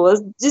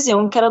pessoas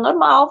diziam que era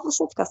normal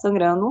você ficar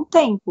sangrando um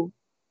tempo,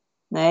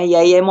 né? E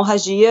aí a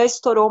hemorragia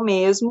estourou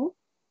mesmo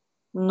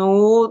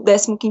no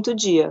 15º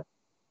dia,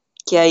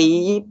 que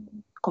aí,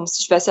 como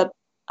se tivesse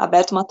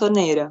aberto uma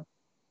torneira.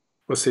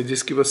 Você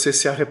disse que você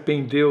se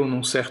arrependeu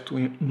num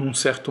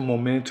certo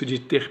momento de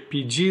ter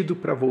pedido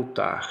para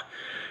voltar.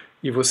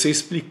 E você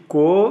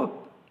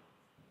explicou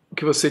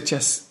que você tinha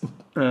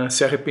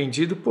se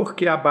arrependido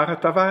porque a barra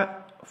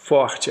estava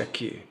forte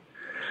aqui.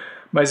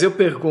 Mas eu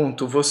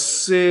pergunto,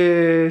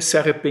 você se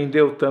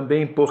arrependeu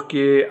também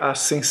porque a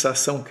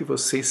sensação que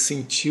você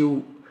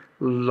sentiu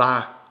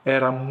lá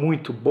era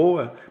muito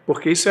boa?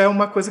 Porque isso é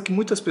uma coisa que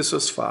muitas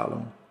pessoas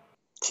falam.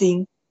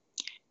 Sim.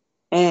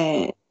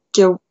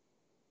 Que eu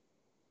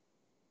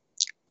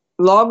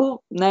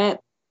logo, né,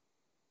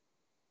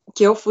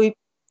 que eu fui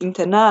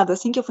internada,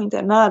 assim que eu fui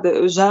internada,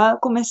 eu já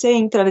comecei a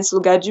entrar nesse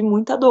lugar de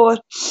muita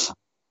dor.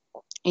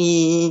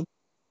 E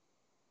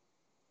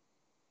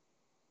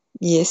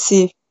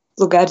esse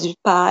lugar de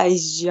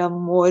paz, de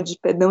amor, de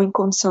perdão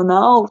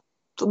incondicional,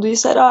 tudo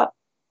isso era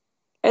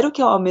o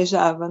que eu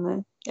almejava,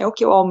 né? É o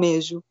que eu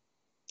almejo.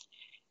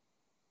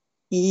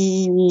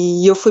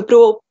 E eu fui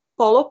pro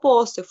polo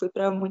oposto, eu fui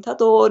para muita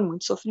dor,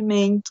 muito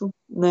sofrimento,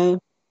 né?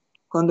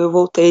 Quando eu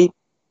voltei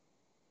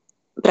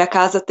para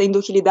casa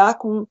tendo que lidar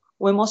com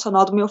o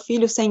emocional do meu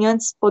filho, sem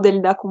antes poder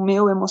lidar com o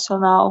meu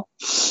emocional.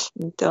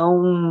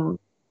 Então,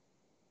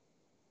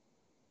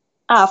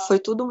 foi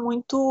tudo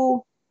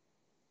muito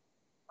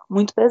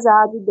muito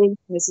pesado dentro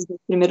nesses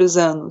primeiros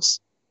anos.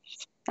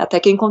 Até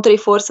que eu encontrei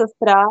forças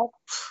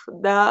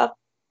para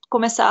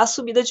começar a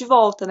subida de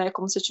volta, né?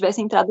 Como se eu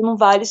tivesse entrado num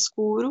vale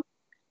escuro,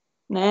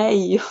 né?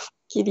 E eu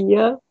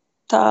queria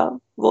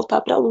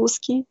voltar para a luz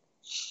que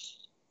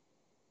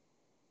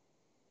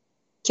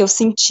eu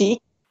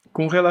senti.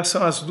 Com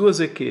relação às duas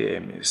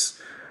EQMs,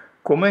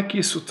 como é que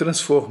isso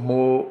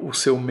transformou o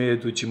seu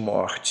medo de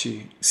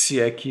morte, se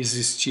é que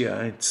existia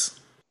antes?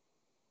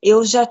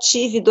 Eu já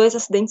tive 2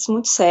 acidentes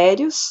muito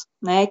sérios,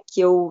 né,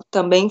 que eu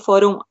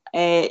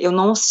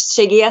não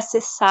cheguei a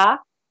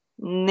acessar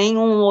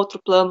nenhum outro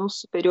plano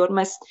superior,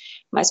 mas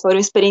foram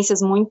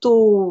experiências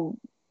muito,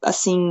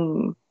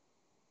 assim,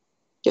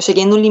 eu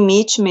cheguei no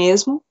limite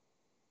mesmo,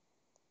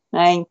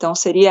 né, então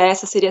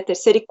essa seria a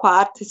terceira e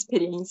quarta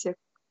experiência,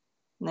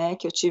 né,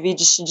 que eu tive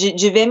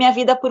de ver minha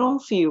vida por um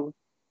fio,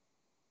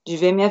 de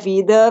ver minha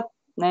vida,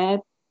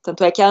 né,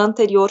 tanto é que a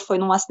anterior foi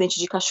num acidente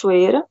de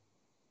cachoeira,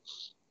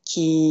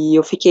 que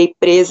eu fiquei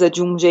presa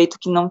de um jeito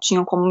que não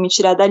tinham como me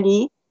tirar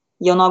dali,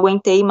 e eu não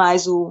aguentei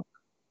mais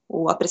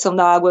a pressão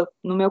da água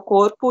no meu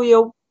corpo, e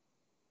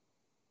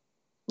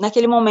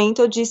naquele momento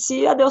eu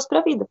disse adeus para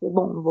a vida. Falei,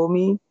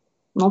 bom,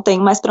 não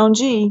tenho mais para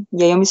onde ir.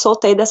 E aí eu me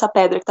soltei dessa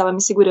pedra que estava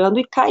me segurando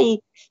e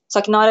caí.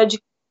 Só que na hora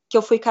que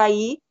eu fui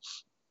cair,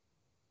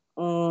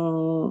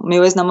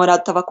 meu ex-namorado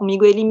estava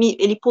comigo,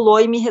 ele pulou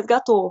e me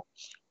resgatou.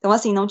 Então,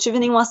 assim, não tive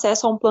nenhum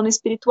acesso a um plano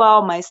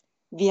espiritual, mas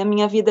vi a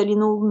minha vida ali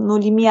no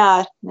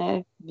limiar,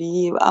 né?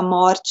 Vi a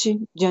morte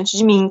diante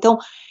de mim. Então,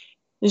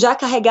 já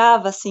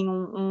carregava, assim,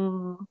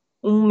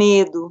 um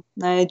medo,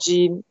 né?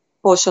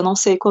 Poxa, eu não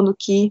sei quando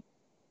que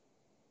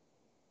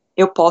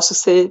eu posso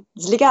ser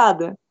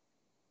desligada.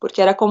 Porque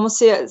era como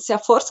se a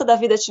força da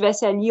vida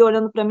estivesse ali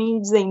olhando para mim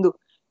e dizendo: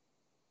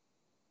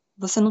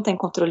 você não tem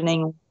controle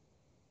nenhum.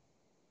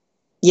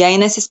 E aí,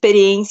 nessa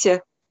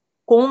experiência,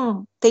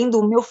 tendo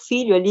o meu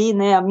filho ali,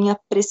 né, a minha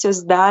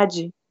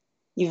preciosidade,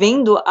 e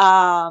vendo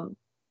a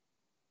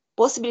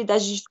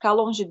possibilidade de ficar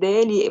longe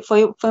dele,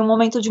 foi um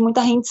momento de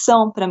muita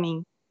rendição para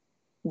mim,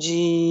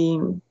 de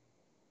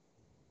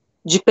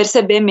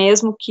perceber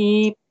mesmo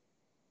que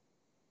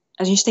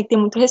a gente tem que ter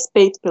muito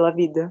respeito pela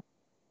vida,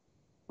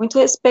 muito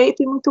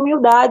respeito e muita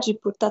humildade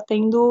por estar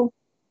tendo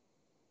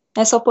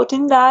essa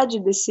oportunidade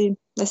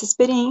dessa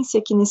experiência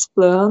aqui nesse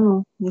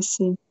plano,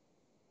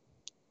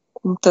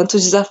 com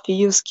tantos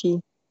desafios que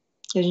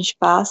a gente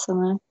passa,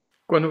 né?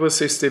 Quando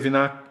você esteve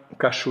na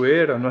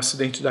cachoeira, no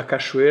acidente da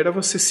cachoeira,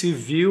 você se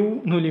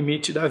viu no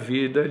limite da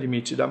vida,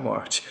 limite da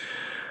morte.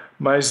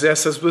 Mas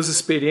essas duas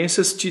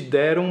experiências te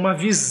deram uma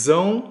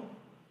visão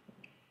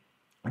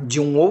de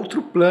um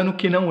outro plano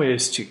que não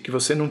este, que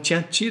você não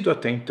tinha tido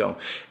até então.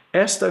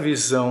 Esta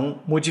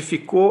visão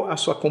modificou a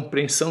sua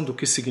compreensão do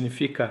que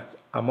significa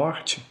a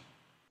morte?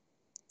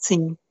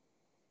 Sim.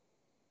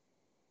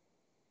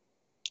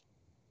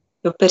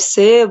 Eu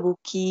percebo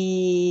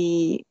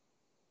que,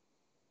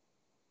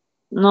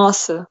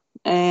 nossa,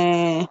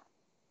 é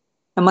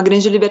uma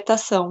grande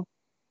libertação.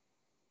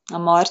 A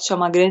morte é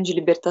uma grande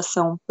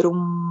libertação para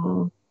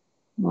o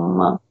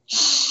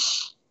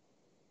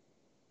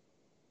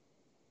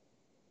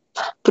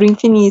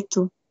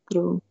infinito,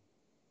 para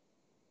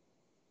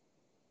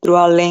o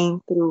além,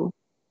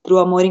 para o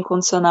amor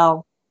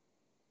incondicional.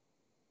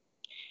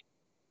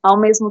 Ao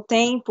mesmo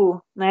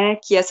tempo, né,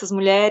 que essas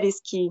mães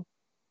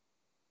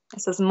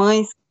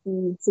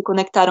que se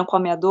conectaram com a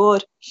minha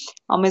dor,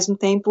 ao mesmo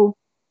tempo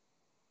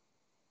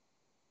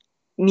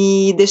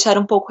me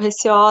deixaram um pouco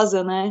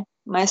receosa, né,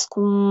 mas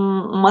com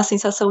uma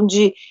sensação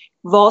de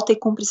volta e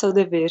cumpre seu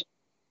dever,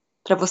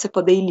 para você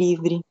poder ir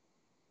livre.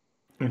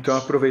 Então,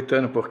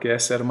 aproveitando, porque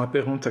essa era uma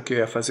pergunta que eu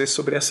ia fazer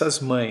sobre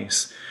essas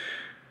mães.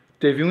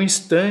 Teve um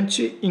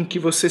instante em que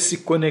você se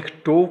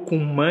conectou com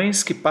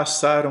mães que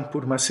passaram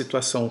por uma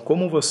situação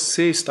como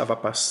você estava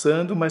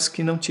passando, mas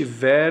que não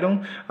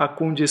tiveram a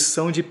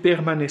condição de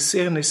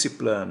permanecer nesse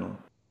plano.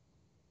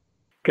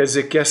 Quer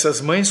dizer que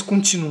essas mães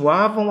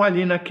continuavam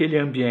ali naquele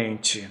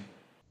ambiente.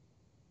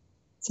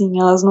 Sim,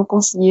 elas não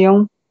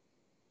conseguiam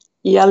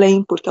ir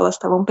além, porque elas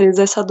estavam presas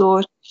a essa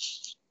dor.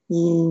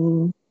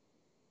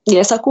 E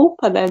essa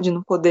culpa, né, de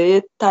não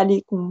poder estar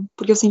ali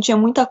porque eu sentia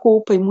muita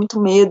culpa e muito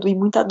medo e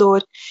muita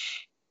dor.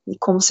 E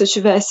como se eu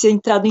tivesse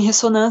entrado em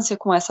ressonância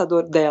com essa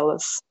dor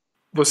delas.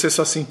 Você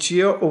só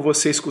sentia, ou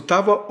você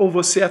escutava, ou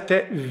você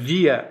até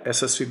via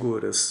essas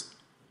figuras?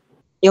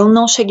 Eu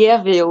não cheguei a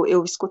ver,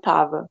 eu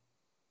escutava.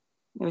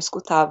 Eu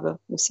escutava,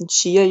 eu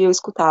sentia e eu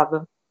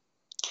escutava.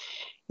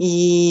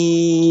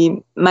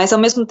 Mas ao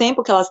mesmo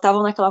tempo que elas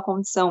estavam naquela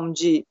condição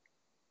de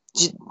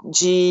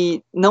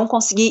não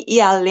conseguir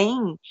ir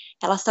além,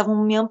 elas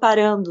estavam me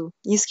amparando.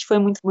 Isso que foi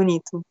muito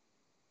bonito.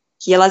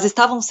 Que elas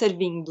estavam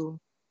servindo.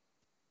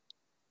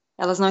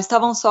 Elas não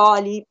estavam só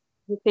ali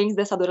reféns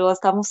dessa dor, elas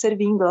estavam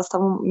servindo, elas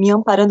estavam me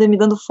amparando e me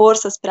dando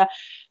forças para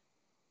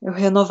eu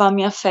renovar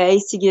minha fé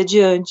e seguir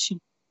adiante.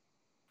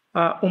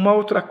 Uma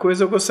outra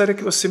coisa, eu gostaria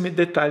que você me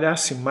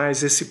detalhasse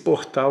mais esse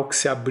portal que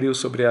se abriu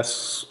sobre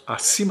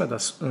acima da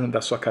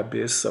sua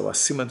cabeça ou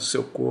acima do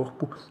seu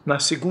corpo na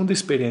segunda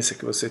experiência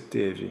que você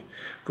teve.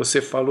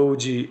 Você falou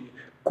de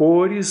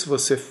cores,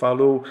 você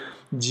falou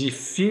de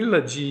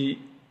fila de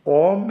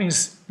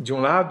homens de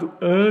um lado,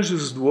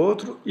 anjos do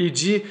outro e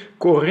de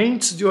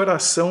correntes de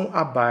oração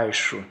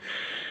abaixo.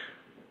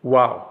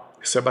 Uau,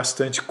 isso é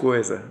bastante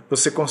coisa.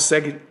 Você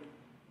consegue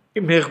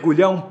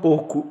mergulhar um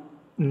pouco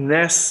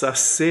nessa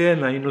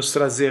cena e nos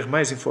trazer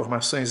mais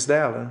informações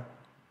dela?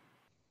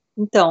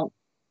 Então,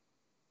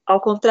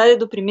 ao contrário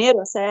do primeiro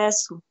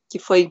acesso, que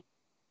foi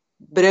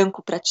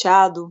branco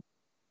prateado,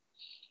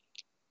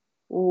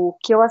 o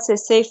que eu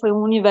acessei foi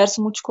um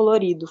universo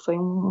multicolorido, foi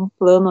um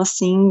plano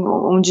assim,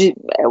 onde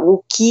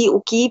o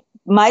que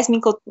mais me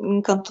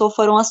encantou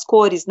foram as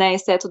cores, né,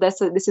 exceto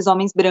desses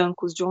homens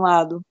brancos de um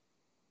lado,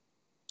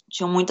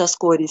 tinham muitas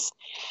cores,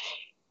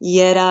 e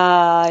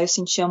eu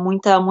sentia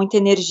muita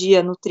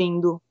energia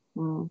nutrindo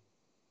o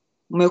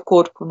meu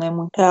corpo, né,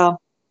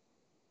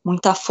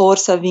 muita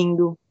força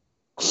vindo,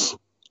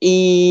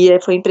 e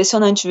foi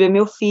impressionante ver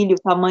meu filho,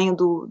 o tamanho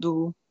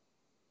do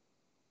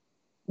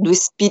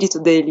espírito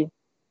dele,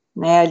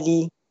 né,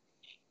 ali,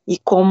 e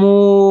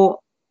como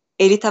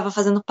ele estava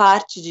fazendo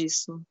parte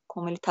disso,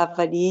 como ele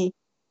estava ali,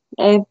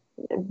 é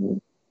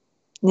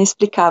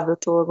inexplicável, eu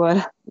tô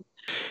agora.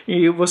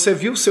 E você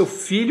viu seu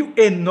filho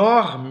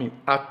enorme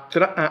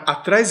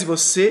atrás de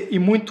você e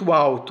muito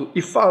alto,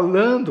 e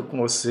falando com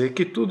você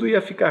que tudo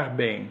ia ficar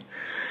bem.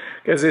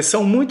 Quer dizer,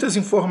 são muitas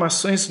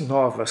informações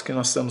novas que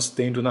nós estamos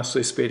tendo na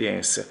sua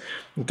experiência.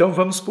 Então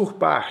vamos por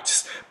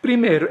partes.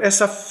 Primeiro,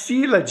 essa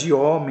fila de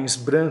homens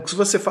brancos,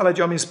 você fala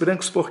de homens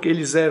brancos porque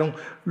eles eram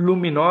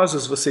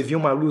luminosos, você viu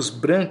uma luz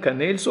branca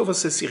neles, ou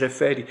você se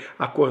refere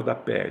à cor da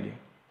pele?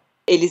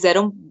 Eles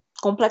eram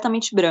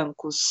completamente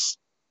brancos.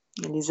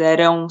 Eles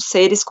eram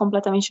seres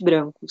completamente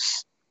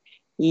brancos.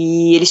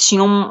 E eles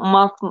tinham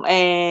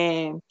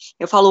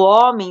eu falo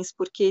homens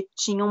porque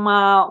tinha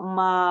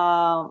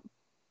uma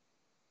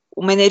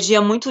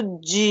energia muito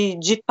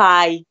de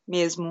pai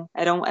mesmo.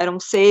 Eram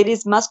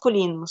seres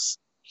masculinos.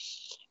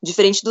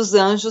 Diferente dos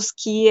anjos,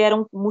 que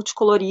eram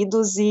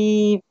multicoloridos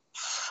e,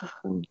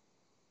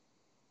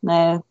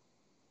 né,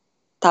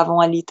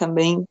 estavam ali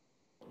também.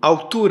 A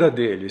altura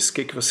deles, o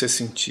que você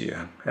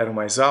sentia? Eram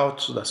mais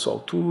altos, da sua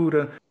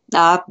altura?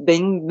 Ah,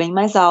 bem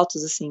mais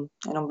altos, assim.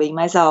 Eram bem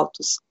mais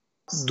altos.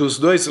 Dos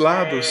dois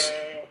lados?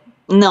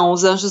 Não,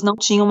 os anjos não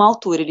tinham uma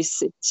altura.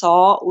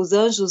 Os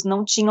anjos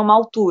não tinham uma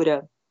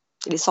altura.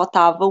 Eles só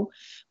estavam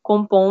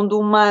compondo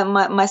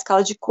uma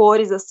escala de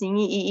cores, assim,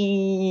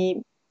 e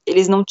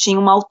eles não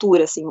tinham uma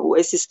altura, assim.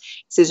 Esses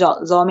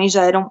homens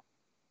já eram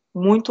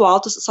muito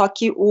altos, só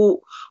que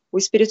o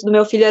espírito do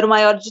meu filho era o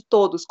maior de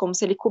todos, como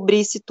se ele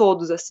cobrisse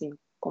todos, assim,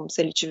 como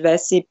se ele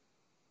tivesse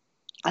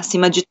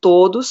acima de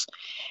todos,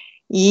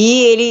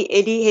 e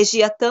ele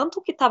regia tanto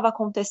o que estava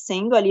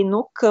acontecendo ali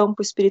no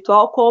campo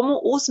espiritual,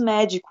 como os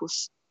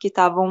médicos que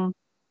estavam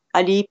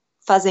ali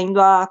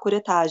fazendo a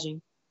curetagem.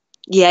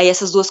 E aí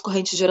essas duas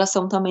correntes de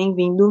oração também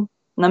vindo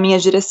na minha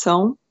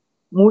direção,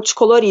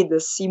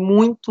 multicoloridas, e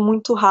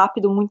muito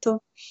rápido,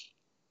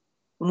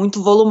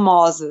 muito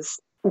volumosas.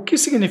 O que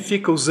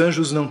significa os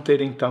anjos não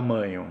terem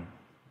tamanho?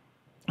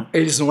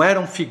 Eles não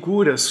eram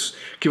figuras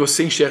que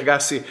você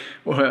enxergasse,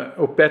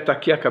 o pé está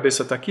aqui, a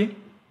cabeça está aqui?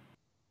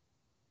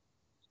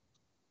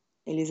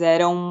 Eles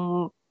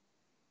eram...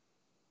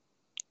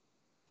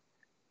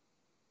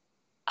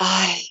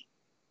 Ai...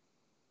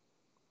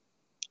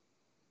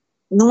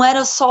 Não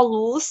eram só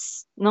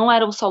luzes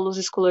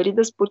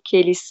coloridas, porque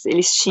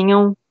eles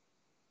tinham,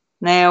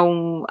 né,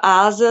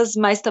 asas,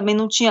 mas também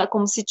não tinha,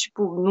 como se,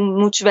 tipo,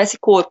 não tivesse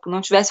corpo,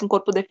 não tivesse um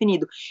corpo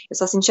definido. Eu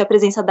só sentia a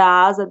presença da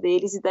asa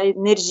deles e da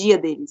energia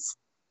deles.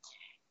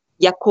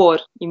 E a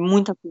cor, e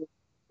muita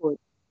cor.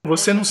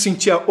 Você não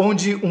sentia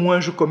onde um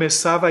anjo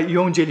começava e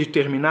onde ele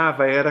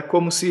terminava? Era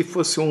como se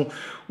fosse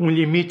um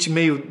limite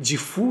meio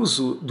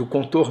difuso do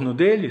contorno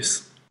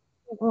deles?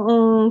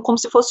 Como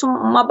se fosse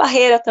uma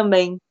barreira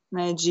também,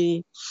 né,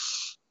 de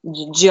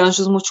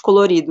anjos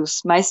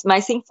multicoloridos, mas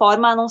sem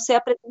forma a não ser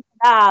a presença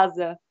da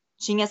asa.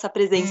 Tinha essa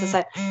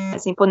presença,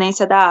 essa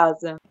imponência da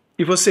asa.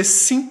 E você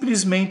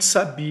simplesmente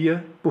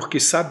sabia, porque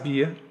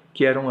sabia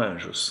que eram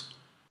anjos.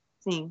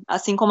 Sim,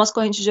 assim como as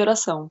correntes de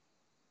oração.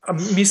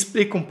 Me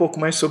explica um pouco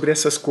mais sobre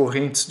essas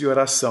correntes de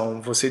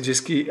oração. Você diz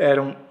que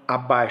eram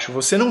abaixo.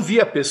 Você não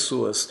via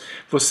pessoas,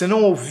 você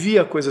não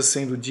ouvia coisas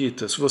sendo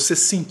ditas, você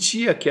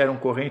sentia que eram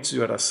correntes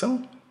de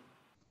oração?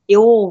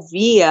 Eu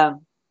ouvia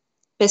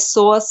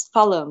pessoas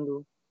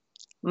falando,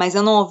 mas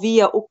eu não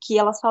ouvia o que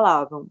elas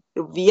falavam.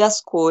 Eu via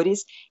as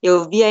cores,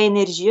 eu via a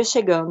energia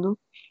chegando,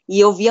 e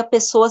eu via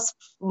pessoas,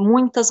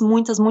 muitas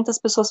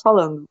pessoas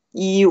falando.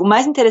 E o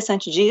mais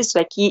interessante disso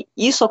é que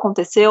isso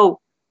aconteceu,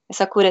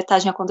 essa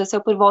curetagem aconteceu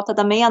por volta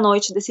da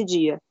meia-noite desse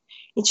dia.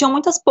 E tinham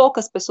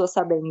poucas pessoas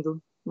sabendo,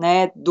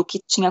 né, do que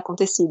tinha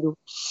acontecido.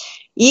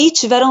 E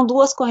tiveram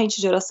duas correntes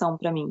de oração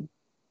para mim.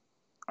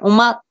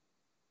 Uma,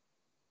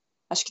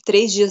 acho que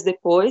 3 dias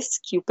depois,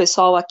 que o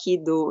pessoal aqui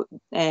do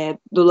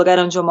lugar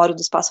onde eu moro,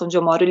 do espaço onde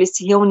eu moro, eles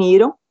se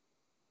reuniram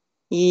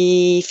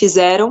e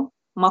fizeram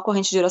uma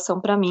corrente de oração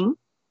para mim.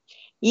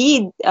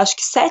 E acho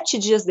que 7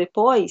 dias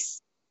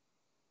depois,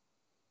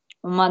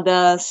 uma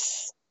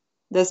das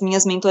das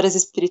minhas mentoras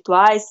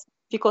espirituais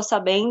ficou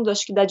sabendo,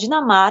 acho que da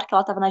Dinamarca,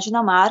 ela estava na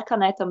Dinamarca,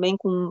 né, também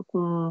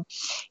com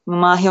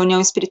uma reunião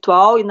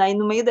espiritual, e aí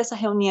no meio dessa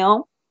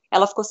reunião,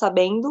 ela ficou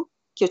sabendo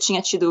que eu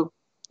tinha tido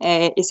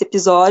esse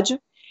episódio,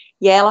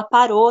 e aí ela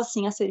parou,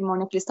 assim, a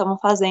cerimônia que eles estavam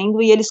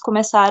fazendo, e eles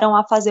começaram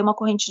a fazer uma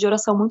corrente de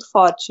oração muito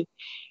forte.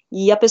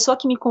 E a pessoa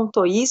que me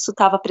contou isso,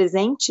 estava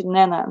presente,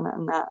 né,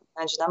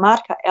 na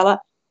Dinamarca,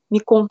 ela me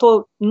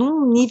contou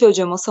num nível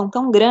de emoção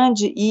tão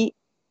grande, e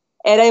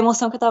era a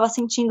emoção que eu estava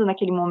sentindo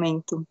naquele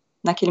momento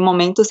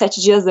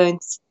 7 dias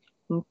antes.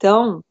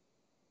 Então,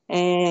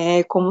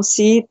 é como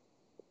se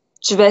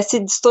tivesse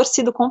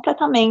distorcido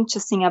completamente,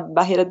 assim, a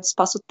barreira do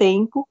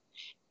espaço-tempo,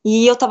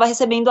 e eu estava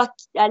recebendo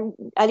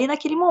ali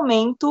naquele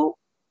momento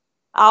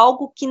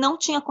algo que não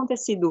tinha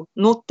acontecido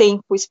no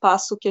tempo,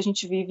 espaço que a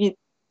gente vive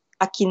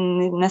aqui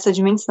nessa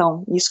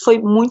dimensão. E isso foi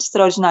muito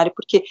extraordinário,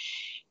 porque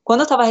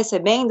quando eu estava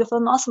recebendo, eu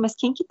falei, nossa, mas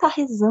quem que tá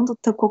rezando?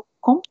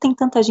 Como tem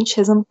tanta gente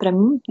rezando para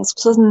mim? As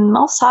pessoas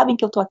mal sabem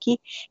que eu tô aqui.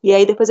 E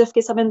aí depois eu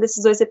fiquei sabendo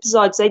desses 2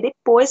 episódios. Aí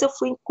depois eu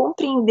fui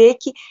compreender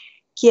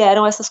que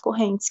eram essas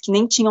correntes, que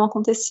nem tinham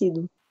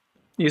acontecido.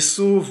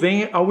 Isso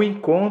vem ao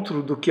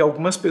encontro do que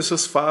algumas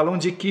pessoas falam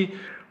de que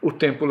o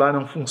tempo lá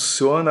não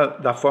funciona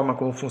da forma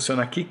como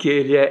funciona aqui, que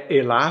ele é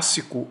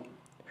elástico,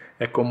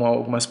 é como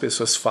algumas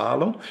pessoas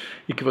falam,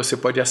 e que você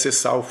pode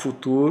acessar o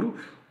futuro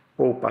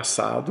ou o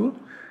passado.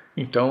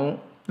 Então,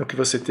 o que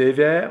você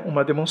teve é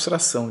uma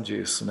demonstração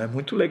disso, né?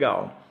 Muito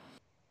legal.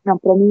 Não,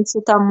 para mim isso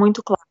está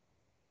muito claro.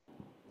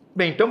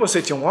 Bem, então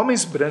você tinha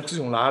homens brancos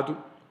de um lado,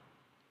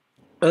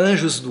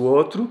 anjos do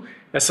outro,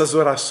 essas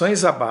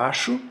orações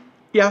abaixo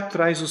e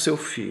atrás o seu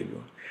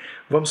filho.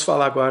 Vamos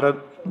falar agora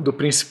do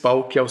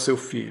principal, que é o seu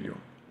filho.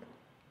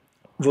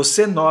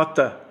 Você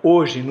nota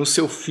hoje no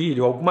seu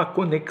filho alguma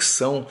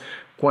conexão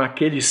com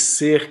aquele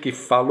ser que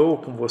falou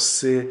com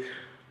você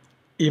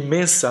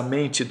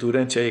imensamente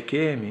durante a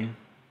EQM?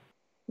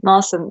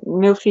 Nossa,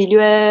 meu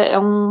filho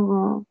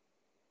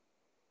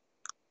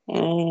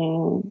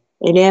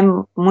ele é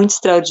muito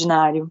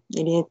extraordinário.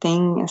 Ele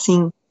tem,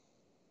 assim,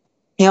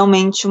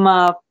 realmente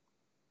uma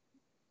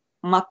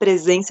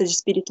presença de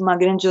espírito, uma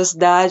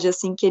grandiosidade,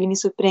 assim, que ele me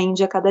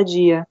surpreende a cada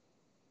dia.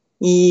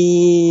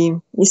 E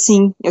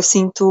sim, eu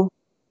sinto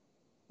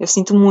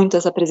muito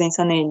essa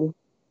presença nele.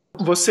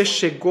 Você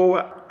chegou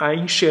a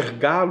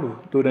enxergá-lo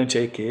durante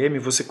a EQM?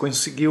 Você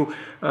conseguiu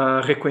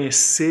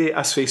reconhecer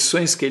as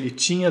feições que ele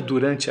tinha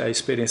durante a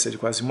experiência de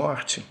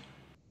quase-morte?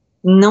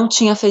 Não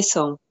tinha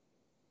afeição.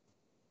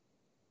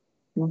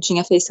 Não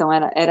tinha afeição,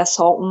 era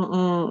só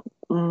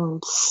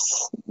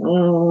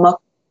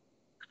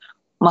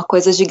uma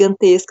coisa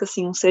gigantesca,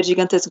 assim, um ser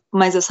gigantesco,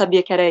 mas eu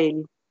sabia que era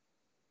ele.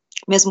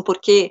 Mesmo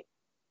porque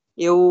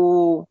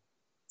eu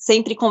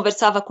sempre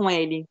conversava com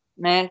ele,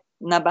 né,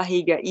 na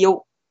barriga, e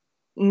eu,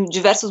 em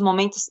diversos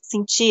momentos,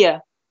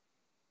 sentia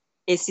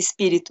esse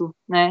espírito,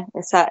 né,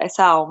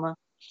 essa alma.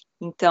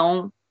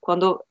 Então,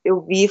 quando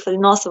eu vi, falei,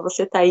 nossa,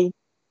 você tá aí.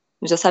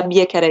 Eu já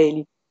sabia que era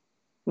ele.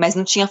 Mas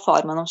não tinha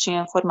forma, não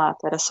tinha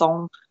formato, era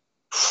só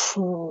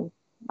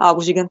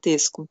algo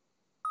gigantesco.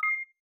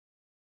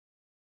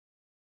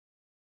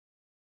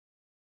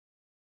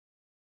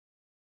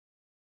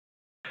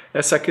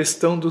 Essa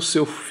questão do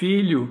seu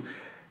filho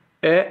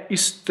é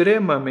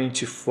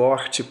extremamente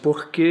forte,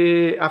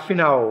 porque,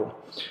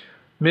 afinal,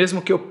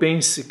 mesmo que eu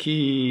pense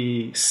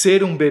que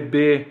ser um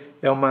bebê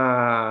é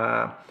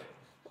uma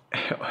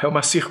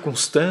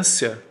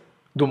circunstância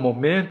do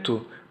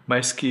momento,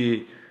 mas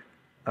que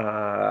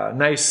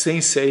na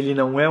essência ele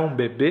não é um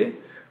bebê,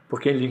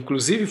 porque ele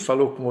inclusive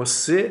falou com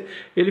você,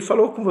 ele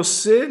falou com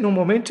você no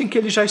momento em que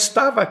ele já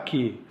estava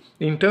aqui.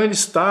 Então ele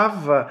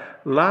estava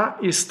lá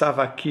e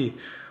estava aqui.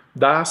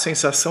 Dá a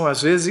sensação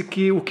às vezes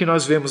que o que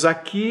nós vemos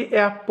aqui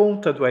é a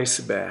ponta do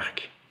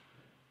iceberg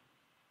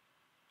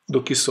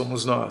do que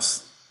somos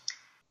nós.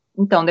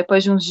 Então,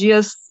 depois de uns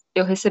dias,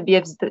 eu recebi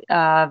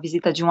a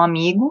visita de um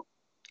amigo,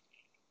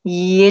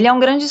 e ele é um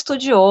grande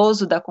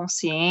estudioso da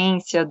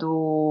consciência,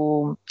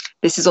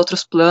 desses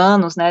outros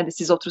planos, né,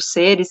 desses outros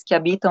seres que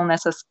habitam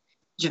nessas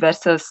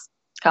diversas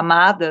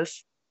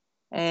camadas,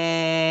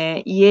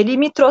 e ele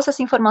me trouxe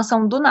essa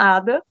informação do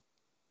nada,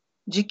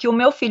 de que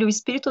o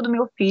espírito do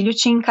meu filho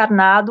tinha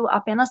encarnado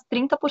apenas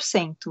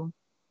 30%,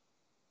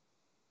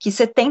 que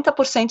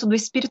 70% do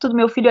espírito do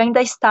meu filho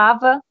ainda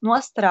estava no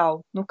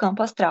astral, no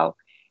campo astral.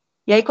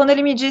 E aí, quando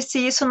ele me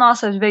disse isso,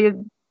 nossa,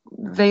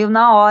 veio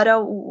na hora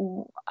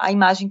a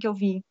imagem que eu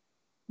vi,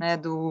 né,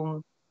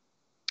 do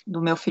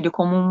meu filho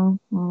como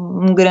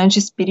um grande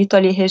espírito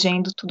ali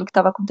regendo tudo o que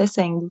estava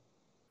acontecendo.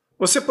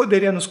 Você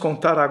poderia nos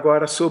contar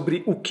agora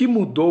sobre o que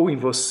mudou em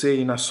você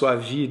e na sua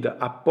vida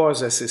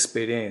após essa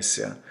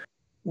experiência?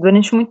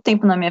 Durante muito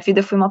tempo na minha vida,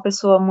 eu fui uma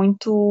pessoa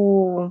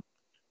muito,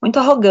 muito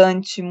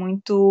arrogante,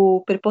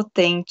 muito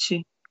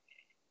prepotente.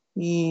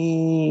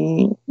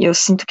 E eu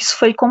sinto que isso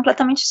foi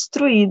completamente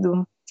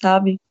destruído,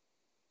 sabe?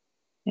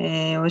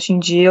 Hoje em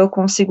dia eu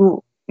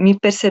consigo me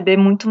perceber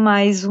muito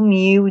mais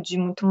humilde,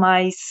 muito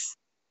mais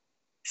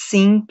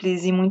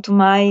simples e muito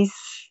mais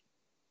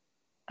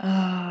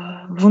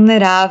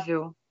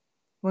vulnerável,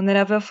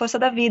 vulnerável à força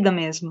da vida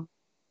mesmo.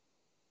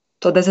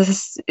 Todas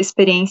essas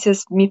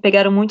experiências me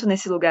pegaram muito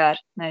nesse lugar,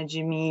 né,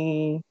 de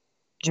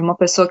uma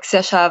pessoa que se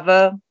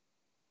achava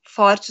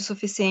forte o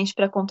suficiente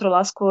para controlar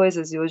as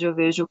coisas, e hoje eu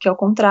vejo que é o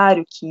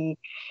contrário,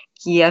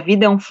 que a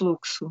vida é um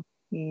fluxo,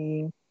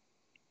 e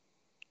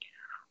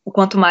o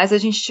quanto mais a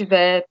gente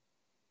estiver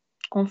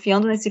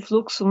confiando nesse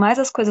fluxo, mais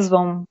as coisas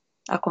vão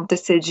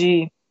acontecer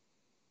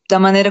da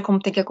maneira como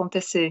tem que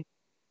acontecer.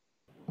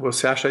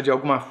 Você acha de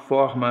alguma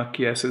forma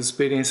que essas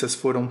experiências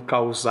foram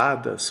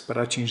causadas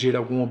para atingir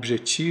algum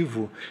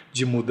objetivo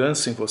de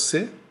mudança em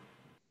você?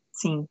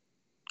 Sim,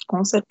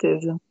 com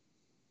certeza.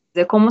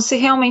 É como se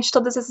realmente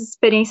todas essas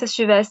experiências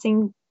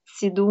tivessem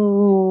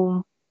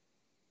sido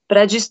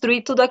para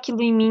destruir tudo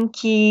aquilo em mim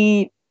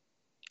que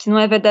não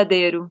é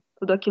verdadeiro,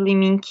 tudo aquilo em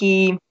mim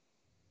que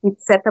de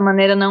certa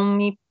maneira não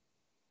me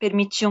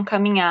permitiam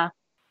caminhar.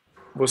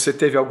 Você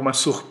teve alguma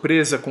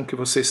surpresa com o que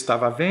você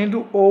estava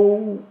vendo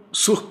ou,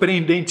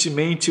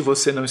 surpreendentemente,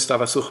 você não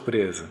estava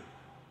surpresa?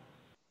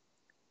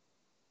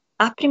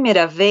 A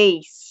primeira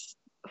vez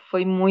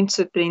foi muito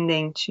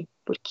surpreendente,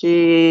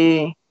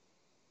 porque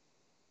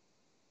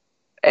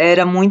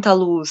era muita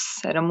luz,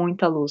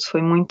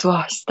 foi muito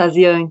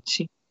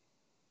extasiante.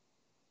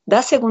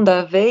 Da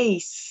segunda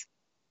vez,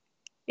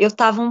 eu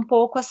estava um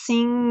pouco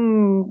assim,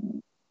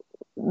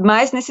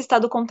 mais nesse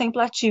estado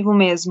contemplativo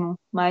mesmo,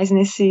 mais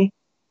nesse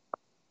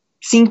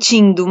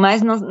sentindo,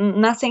 mais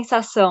na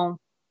sensação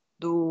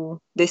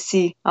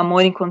desse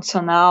amor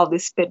incondicional,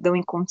 desse perdão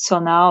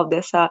incondicional,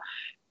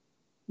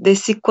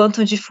 desse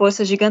quanto de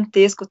força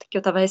gigantesco que eu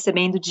estava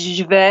recebendo de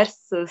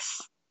diversas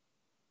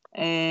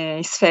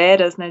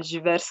esferas, né, de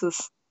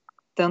diversos,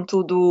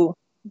 tanto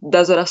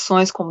das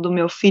orações, como do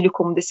meu filho,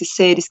 como desses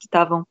seres que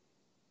estavam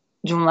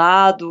de um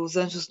lado, os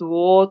anjos do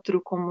outro,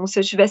 como se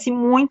eu tivesse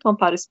muito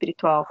amparo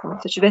espiritual, como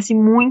se eu tivesse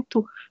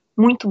muito,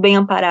 muito bem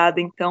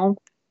amparada. Então,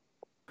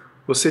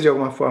 você de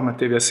alguma forma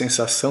teve a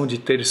sensação de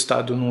ter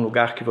estado num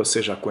lugar que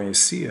você já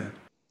conhecia?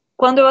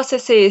 quando eu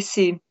acessei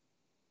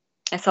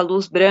essa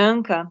luz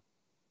branca,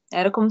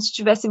 era como se eu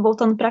estivesse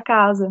voltando para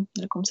casa,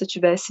 era como se eu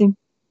estivesse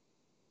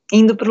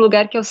indo para o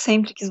lugar que eu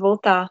sempre quis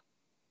voltar.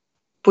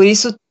 Por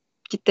isso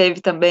que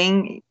teve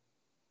também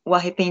o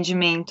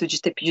arrependimento de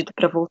ter pedido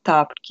para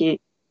voltar, porque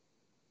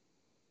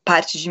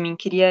parte de mim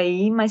queria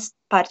ir, mas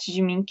parte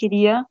de mim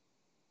queria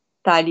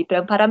estar ali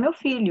para amparar meu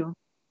filho,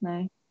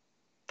 né?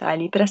 Estar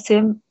ali para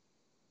ser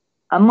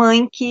a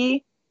mãe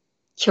que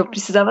eu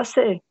precisava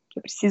ser, que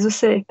eu preciso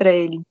ser para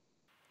ele.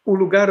 O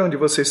lugar onde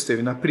você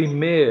esteve na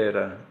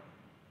primeira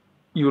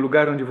e o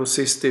lugar onde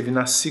você esteve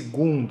na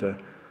segunda,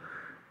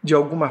 de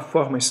alguma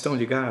forma estão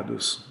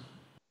ligados?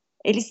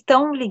 Eles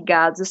estão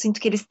ligados, eu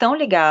sinto que eles estão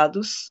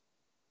ligados,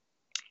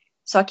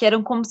 só que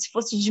eram como se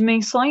fossem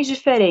dimensões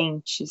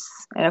diferentes.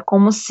 Era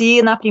como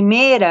se na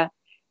primeira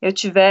eu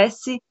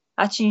tivesse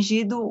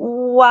atingido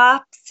o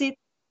ápice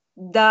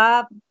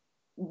da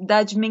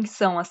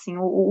dimensão, assim,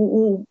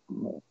 o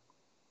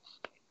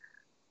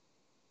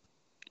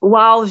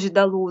auge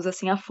da luz,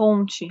 assim, a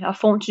fonte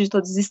de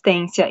toda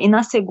existência. E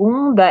na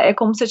segunda é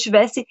como se eu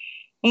tivesse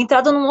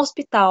entrado num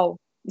hospital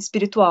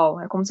espiritual,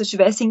 é como se eu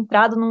tivesse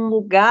entrado num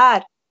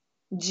lugar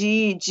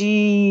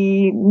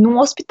num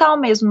hospital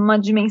mesmo, numa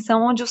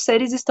dimensão onde os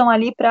seres estão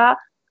ali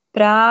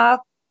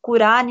para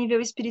curar a nível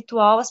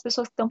espiritual as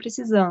pessoas que estão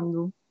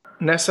precisando.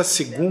 Nessa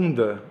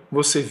segunda,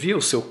 você via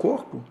o seu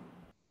corpo?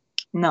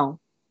 Não,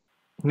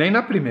 Nem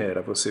na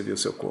primeira você viu o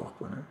seu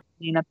corpo, né?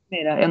 nem na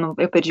primeira.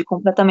 Eu perdi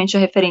completamente a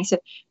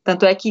referência.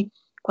 Tanto é que,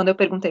 quando eu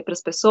perguntei para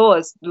as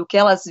pessoas do que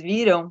elas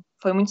viram,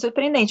 foi muito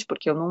surpreendente,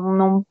 porque eu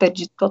não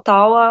perdi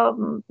total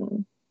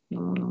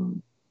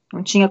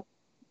não tinha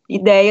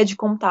ideia de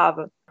como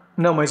estava.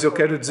 Não, mas eu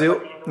quero dizer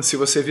se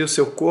você viu o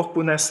seu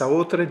corpo nessa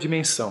outra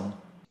dimensão.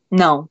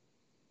 Não,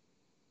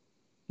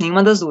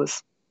 nenhuma das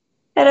duas.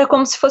 Era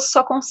como se fosse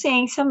só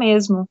consciência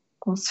mesmo,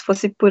 como se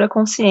fosse pura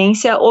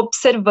consciência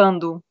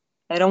observando.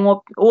 Era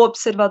o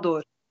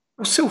observador.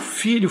 O seu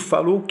filho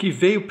falou que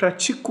veio para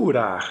te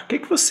curar. O que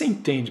você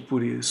entende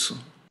por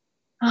isso?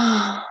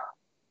 Ah,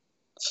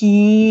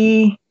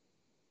 que.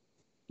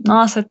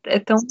 Nossa, é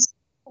tão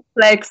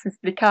complexo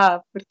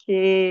explicar,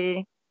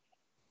 porque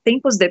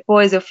tempos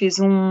depois eu fiz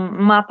um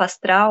mapa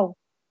astral,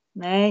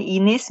 né? E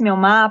nesse meu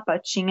mapa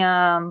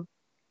tinha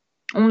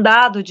um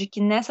dado de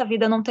que nessa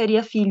vida eu não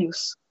teria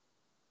filhos.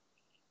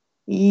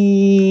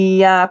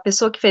 E a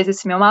pessoa que fez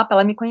esse meu mapa,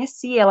 ela me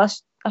conhecia, ela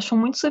achou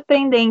muito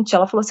surpreendente.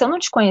 Ela falou: se eu não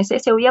te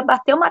conhecesse, eu ia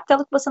bater o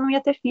martelo que você não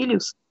ia ter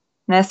filhos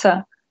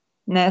nessa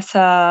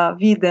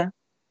vida.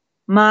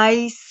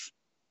 Mas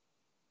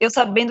eu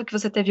sabendo que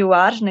você teve o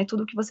Arjuna e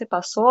tudo que você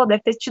passou,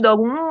 deve ter tido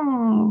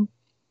alguma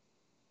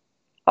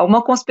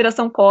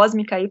conspiração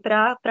cósmica aí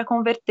para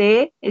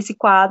converter esse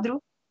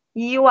quadro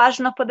e o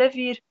Arjuna poder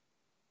vir.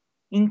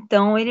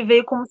 Então ele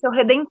veio como seu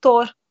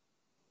redentor.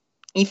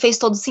 E fez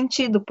todo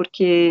sentido,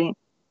 porque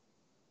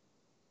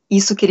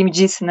isso que ele me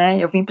disse,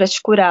 né? Eu vim para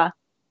te curar.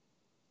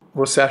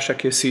 Você acha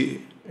que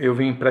esse eu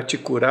vim para te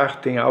curar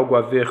tem algo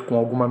a ver com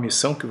alguma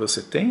missão que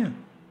você tenha?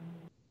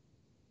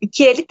 E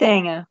que ele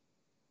tenha.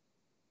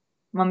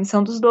 uma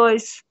missão dos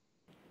dois.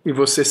 E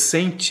você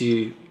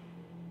sente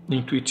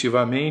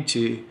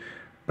intuitivamente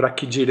para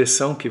que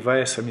direção que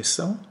vai essa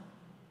missão?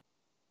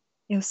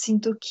 Eu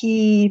sinto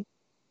que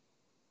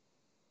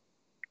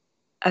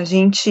a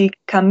gente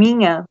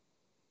caminha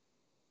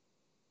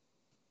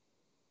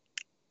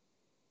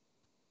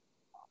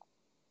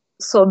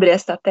sobre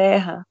esta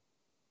terra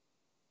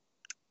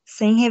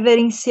sem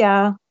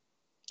reverenciar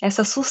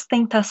essa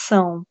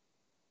sustentação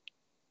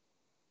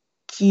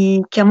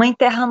que a Mãe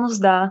Terra nos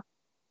dá.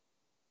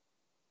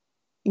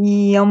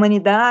 E a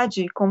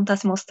humanidade, como está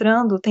se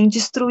mostrando, tem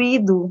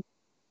destruído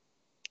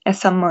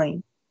essa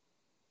mãe,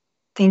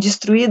 tem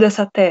destruído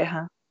essa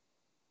terra.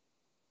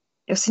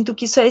 Eu sinto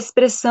que isso é a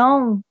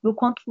expressão do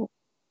quanto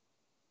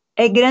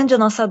é grande a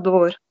nossa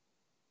dor.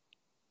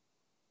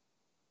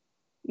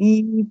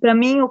 E para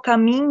mim o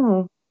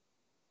caminho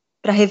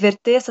para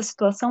reverter essa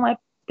situação é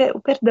o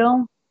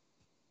perdão.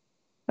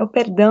 É o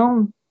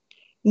perdão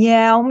e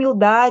é a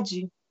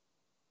humildade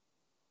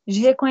de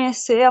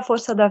reconhecer a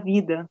força da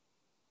vida,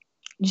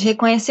 de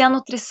reconhecer a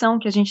nutrição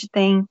que a gente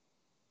tem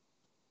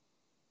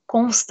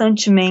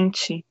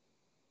constantemente,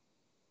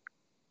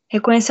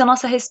 reconhecer a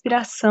nossa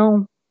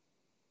respiração,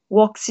 o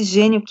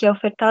oxigênio que é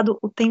ofertado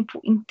o tempo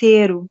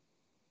inteiro,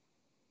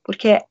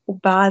 porque é o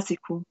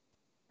básico.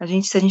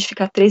 Se a gente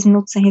ficar 3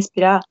 minutos sem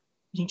respirar,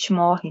 a gente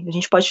morre. A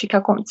gente pode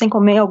ficar sem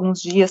comer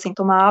alguns dias, sem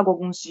tomar água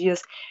alguns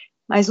dias,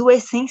 mas o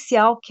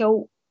essencial, que é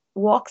o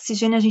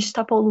oxigênio, a gente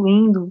está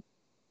poluindo.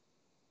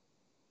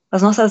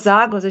 As nossas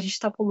águas a gente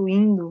está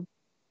poluindo.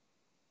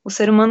 O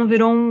ser humano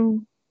virou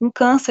um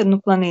câncer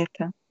no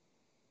planeta.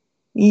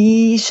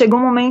 E chegou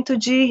o momento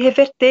de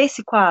reverter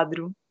esse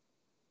quadro.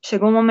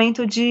 Chegou o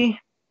momento de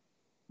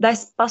dar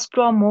espaço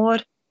para o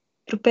amor,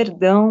 para o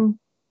perdão,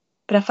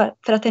 para a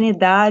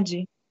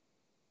fraternidade,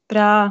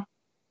 para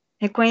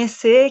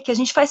reconhecer que a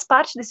gente faz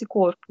parte desse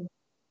corpo,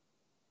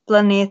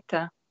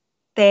 planeta,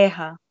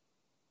 terra,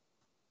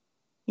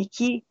 e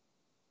que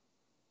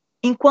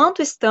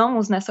enquanto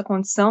estamos nessa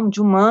condição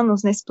de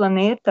humanos nesse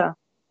planeta,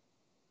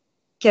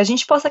 que a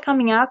gente possa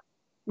caminhar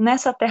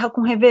nessa terra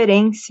com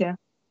reverência,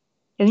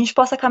 que a gente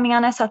possa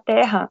caminhar nessa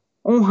terra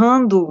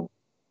honrando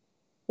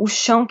o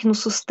chão que nos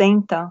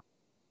sustenta,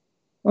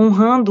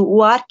 honrando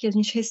o ar que a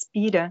gente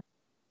respira,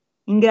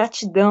 em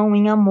gratidão,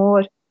 em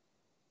amor.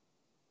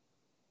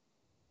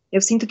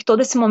 Eu sinto que todo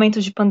esse momento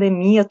de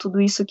pandemia,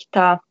 tudo isso que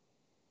está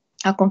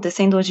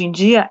acontecendo hoje em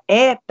dia,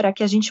 é para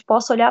que a gente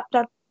possa olhar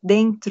para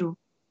dentro,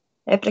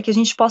 é para que a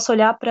gente possa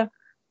olhar para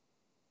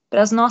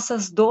as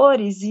nossas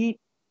dores e,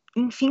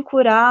 enfim,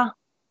 curar,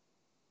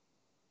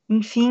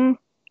 enfim,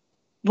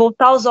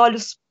 voltar os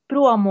olhos para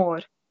o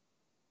amor,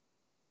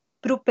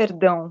 para o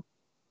perdão,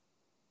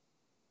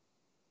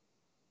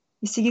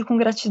 e seguir com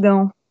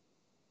gratidão,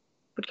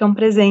 porque é um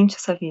presente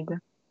essa vida.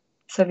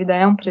 Essa vida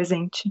é um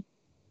presente,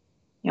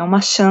 é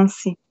uma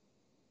chance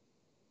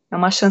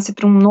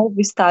para um novo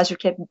estágio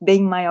que é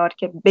bem maior,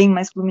 que é bem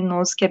mais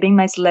luminoso, que é bem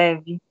mais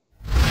leve.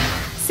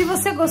 Se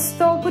você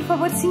gostou, por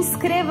favor, se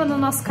inscreva no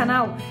nosso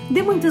canal,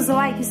 dê muitos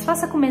likes,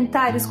 faça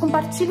comentários,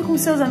 compartilhe com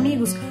seus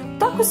amigos,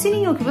 toque o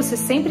sininho que você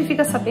sempre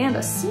fica sabendo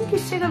assim que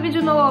chega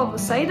vídeo novo,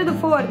 saída do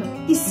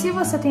forno. E se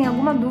você tem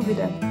alguma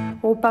dúvida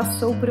ou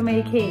passou por uma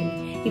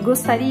EQM e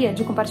gostaria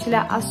de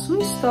compartilhar a sua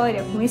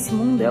história com esse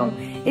mundão,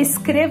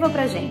 escreva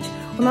pra gente.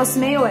 O nosso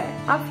e-mail é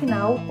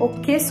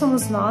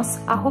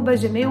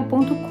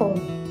afinal@gmail.com.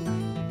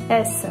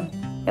 Essa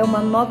é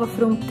uma nova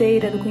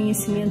fronteira do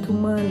conhecimento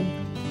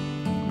humano.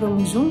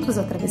 Vamos juntos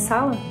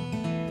atravessá-la?